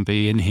that I can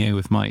be in here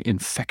with my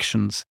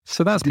infections.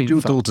 So that's been fun.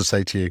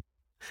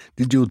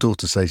 Did your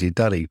daughter say to you,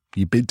 Daddy,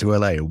 you've been to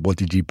LA, and what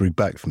did you bring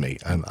back for me?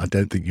 And I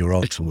don't think your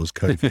answer was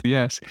COVID.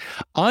 Yes.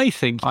 I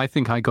think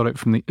I got it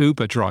from the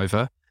Uber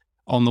driver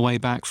on the way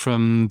back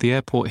from the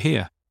airport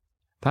here.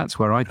 That's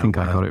where I think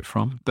I got it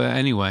from. But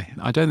anyway,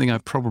 I don't think I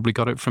probably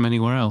got it from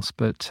anywhere else.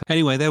 But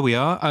anyway, there we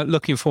are.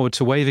 Looking forward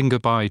to waving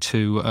goodbye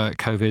to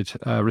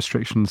COVID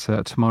restrictions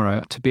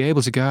tomorrow, to be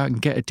able to go out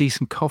and get a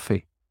decent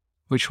coffee,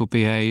 which will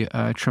be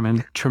a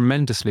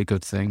tremendously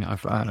good thing.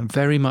 I've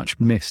very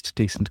much missed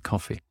decent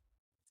coffee.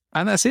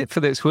 And that's it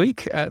for this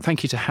week.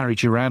 Thank you to Harry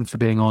Duran for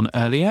being on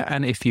earlier.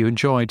 And if you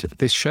enjoyed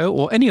this show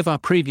or any of our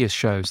previous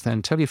shows,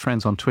 then tell your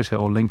friends on Twitter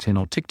or LinkedIn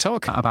or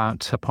TikTok about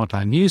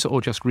Podland News, or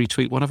just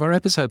retweet one of our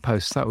episode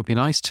posts. That would be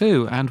nice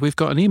too. And we've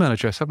got an email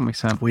address, haven't we,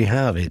 Sam? We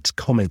have. It's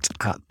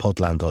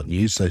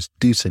comments@podland.news. So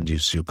do send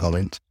us your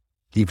comments.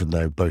 even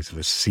though both of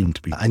us seem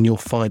to be. And you'll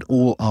find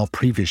all our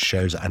previous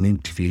shows and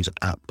interviews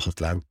at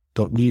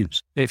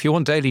podland.news. If you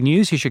want daily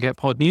news, you should get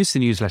Pod News. The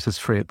newsletter's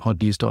free at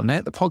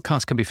podnews.net. The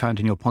podcast can be found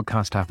in your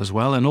podcast app as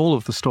well. And all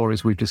of the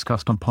stories we've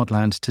discussed on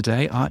Podland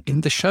today are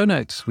in the show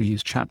notes. We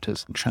use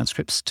chapters and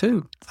transcripts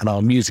too. And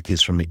our music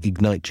is from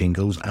Ignite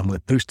Jingles, and we're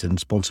hosted and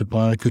sponsored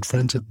by our good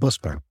friends at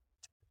Busbo.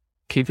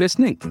 Keep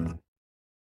listening.